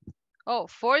 Oh,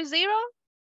 40?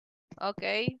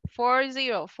 Okay,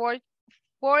 40,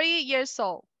 40 years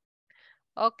old.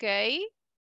 Okay,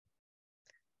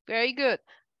 very good.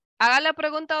 Haga la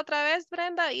pregunta otra vez,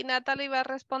 Brenda, y Natalie va a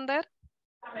responder.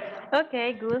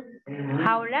 Okay, good.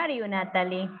 How old are you,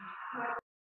 Natalie?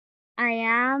 I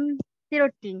am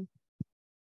 13.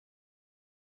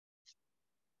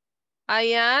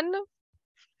 I am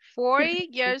 40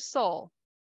 years old.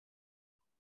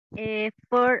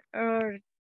 4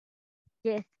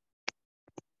 yes.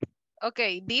 Ok,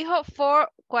 dijo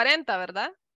 40,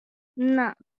 ¿verdad?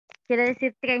 No, quiere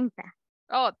decir 30.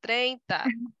 Oh, 30.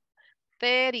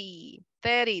 30,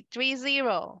 30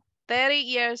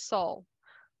 years old.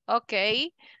 Ok.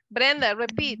 Brenda,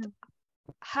 repeat.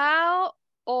 How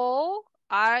old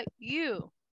are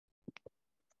you?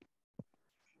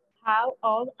 How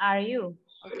old are you?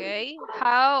 Ok.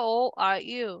 How old are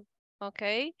you?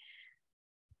 Ok.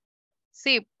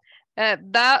 Sí.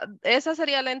 Esa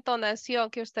sería la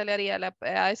entonación que usted le haría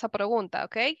a esa pregunta,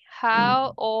 ¿ok?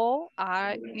 How old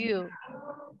are you?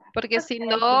 Porque si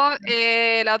no,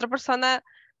 la otra persona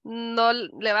no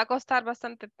le va a costar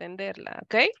bastante entenderla,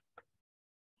 ¿ok?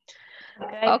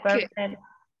 Okay, perfect.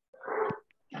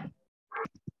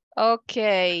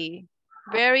 Okay,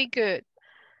 very good.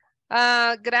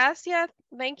 Gracias,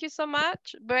 thank you so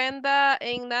much, Brenda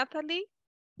and Natalie.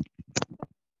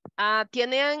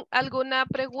 ¿Tienen alguna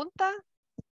pregunta?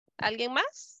 ¿Alguien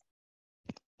más?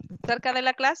 ¿Cerca de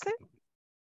la clase?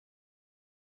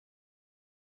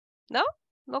 ¿No?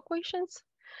 ¿No questions?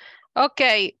 Ok.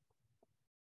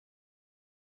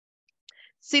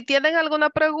 Si tienen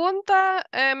alguna pregunta,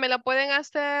 me la pueden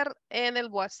hacer en el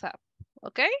WhatsApp,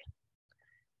 ¿ok?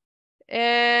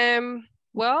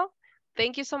 Well,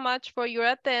 thank you so much for your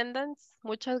attendance.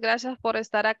 Muchas gracias por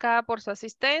estar acá, por su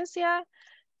asistencia.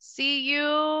 See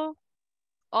you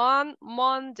on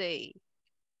Monday.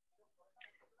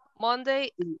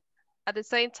 Monday at the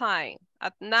same time,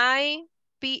 at 9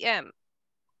 p.m.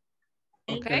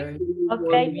 Okay?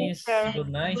 Okay, teacher. Good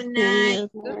night. Good night.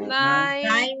 Good night.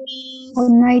 Bye, Miss.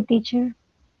 Good night, teacher.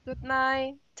 Good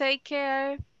night. Take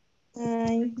care.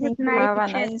 Bye. Good night, Have a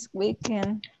teacher. nice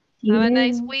weekend. Have a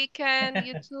nice weekend.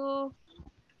 You too.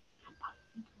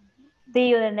 See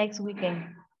you the next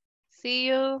weekend. See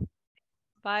you.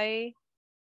 Bye.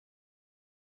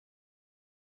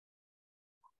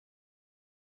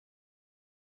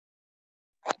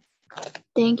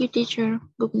 Thank you, teacher.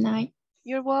 Good night.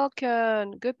 You're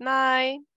welcome. Good night.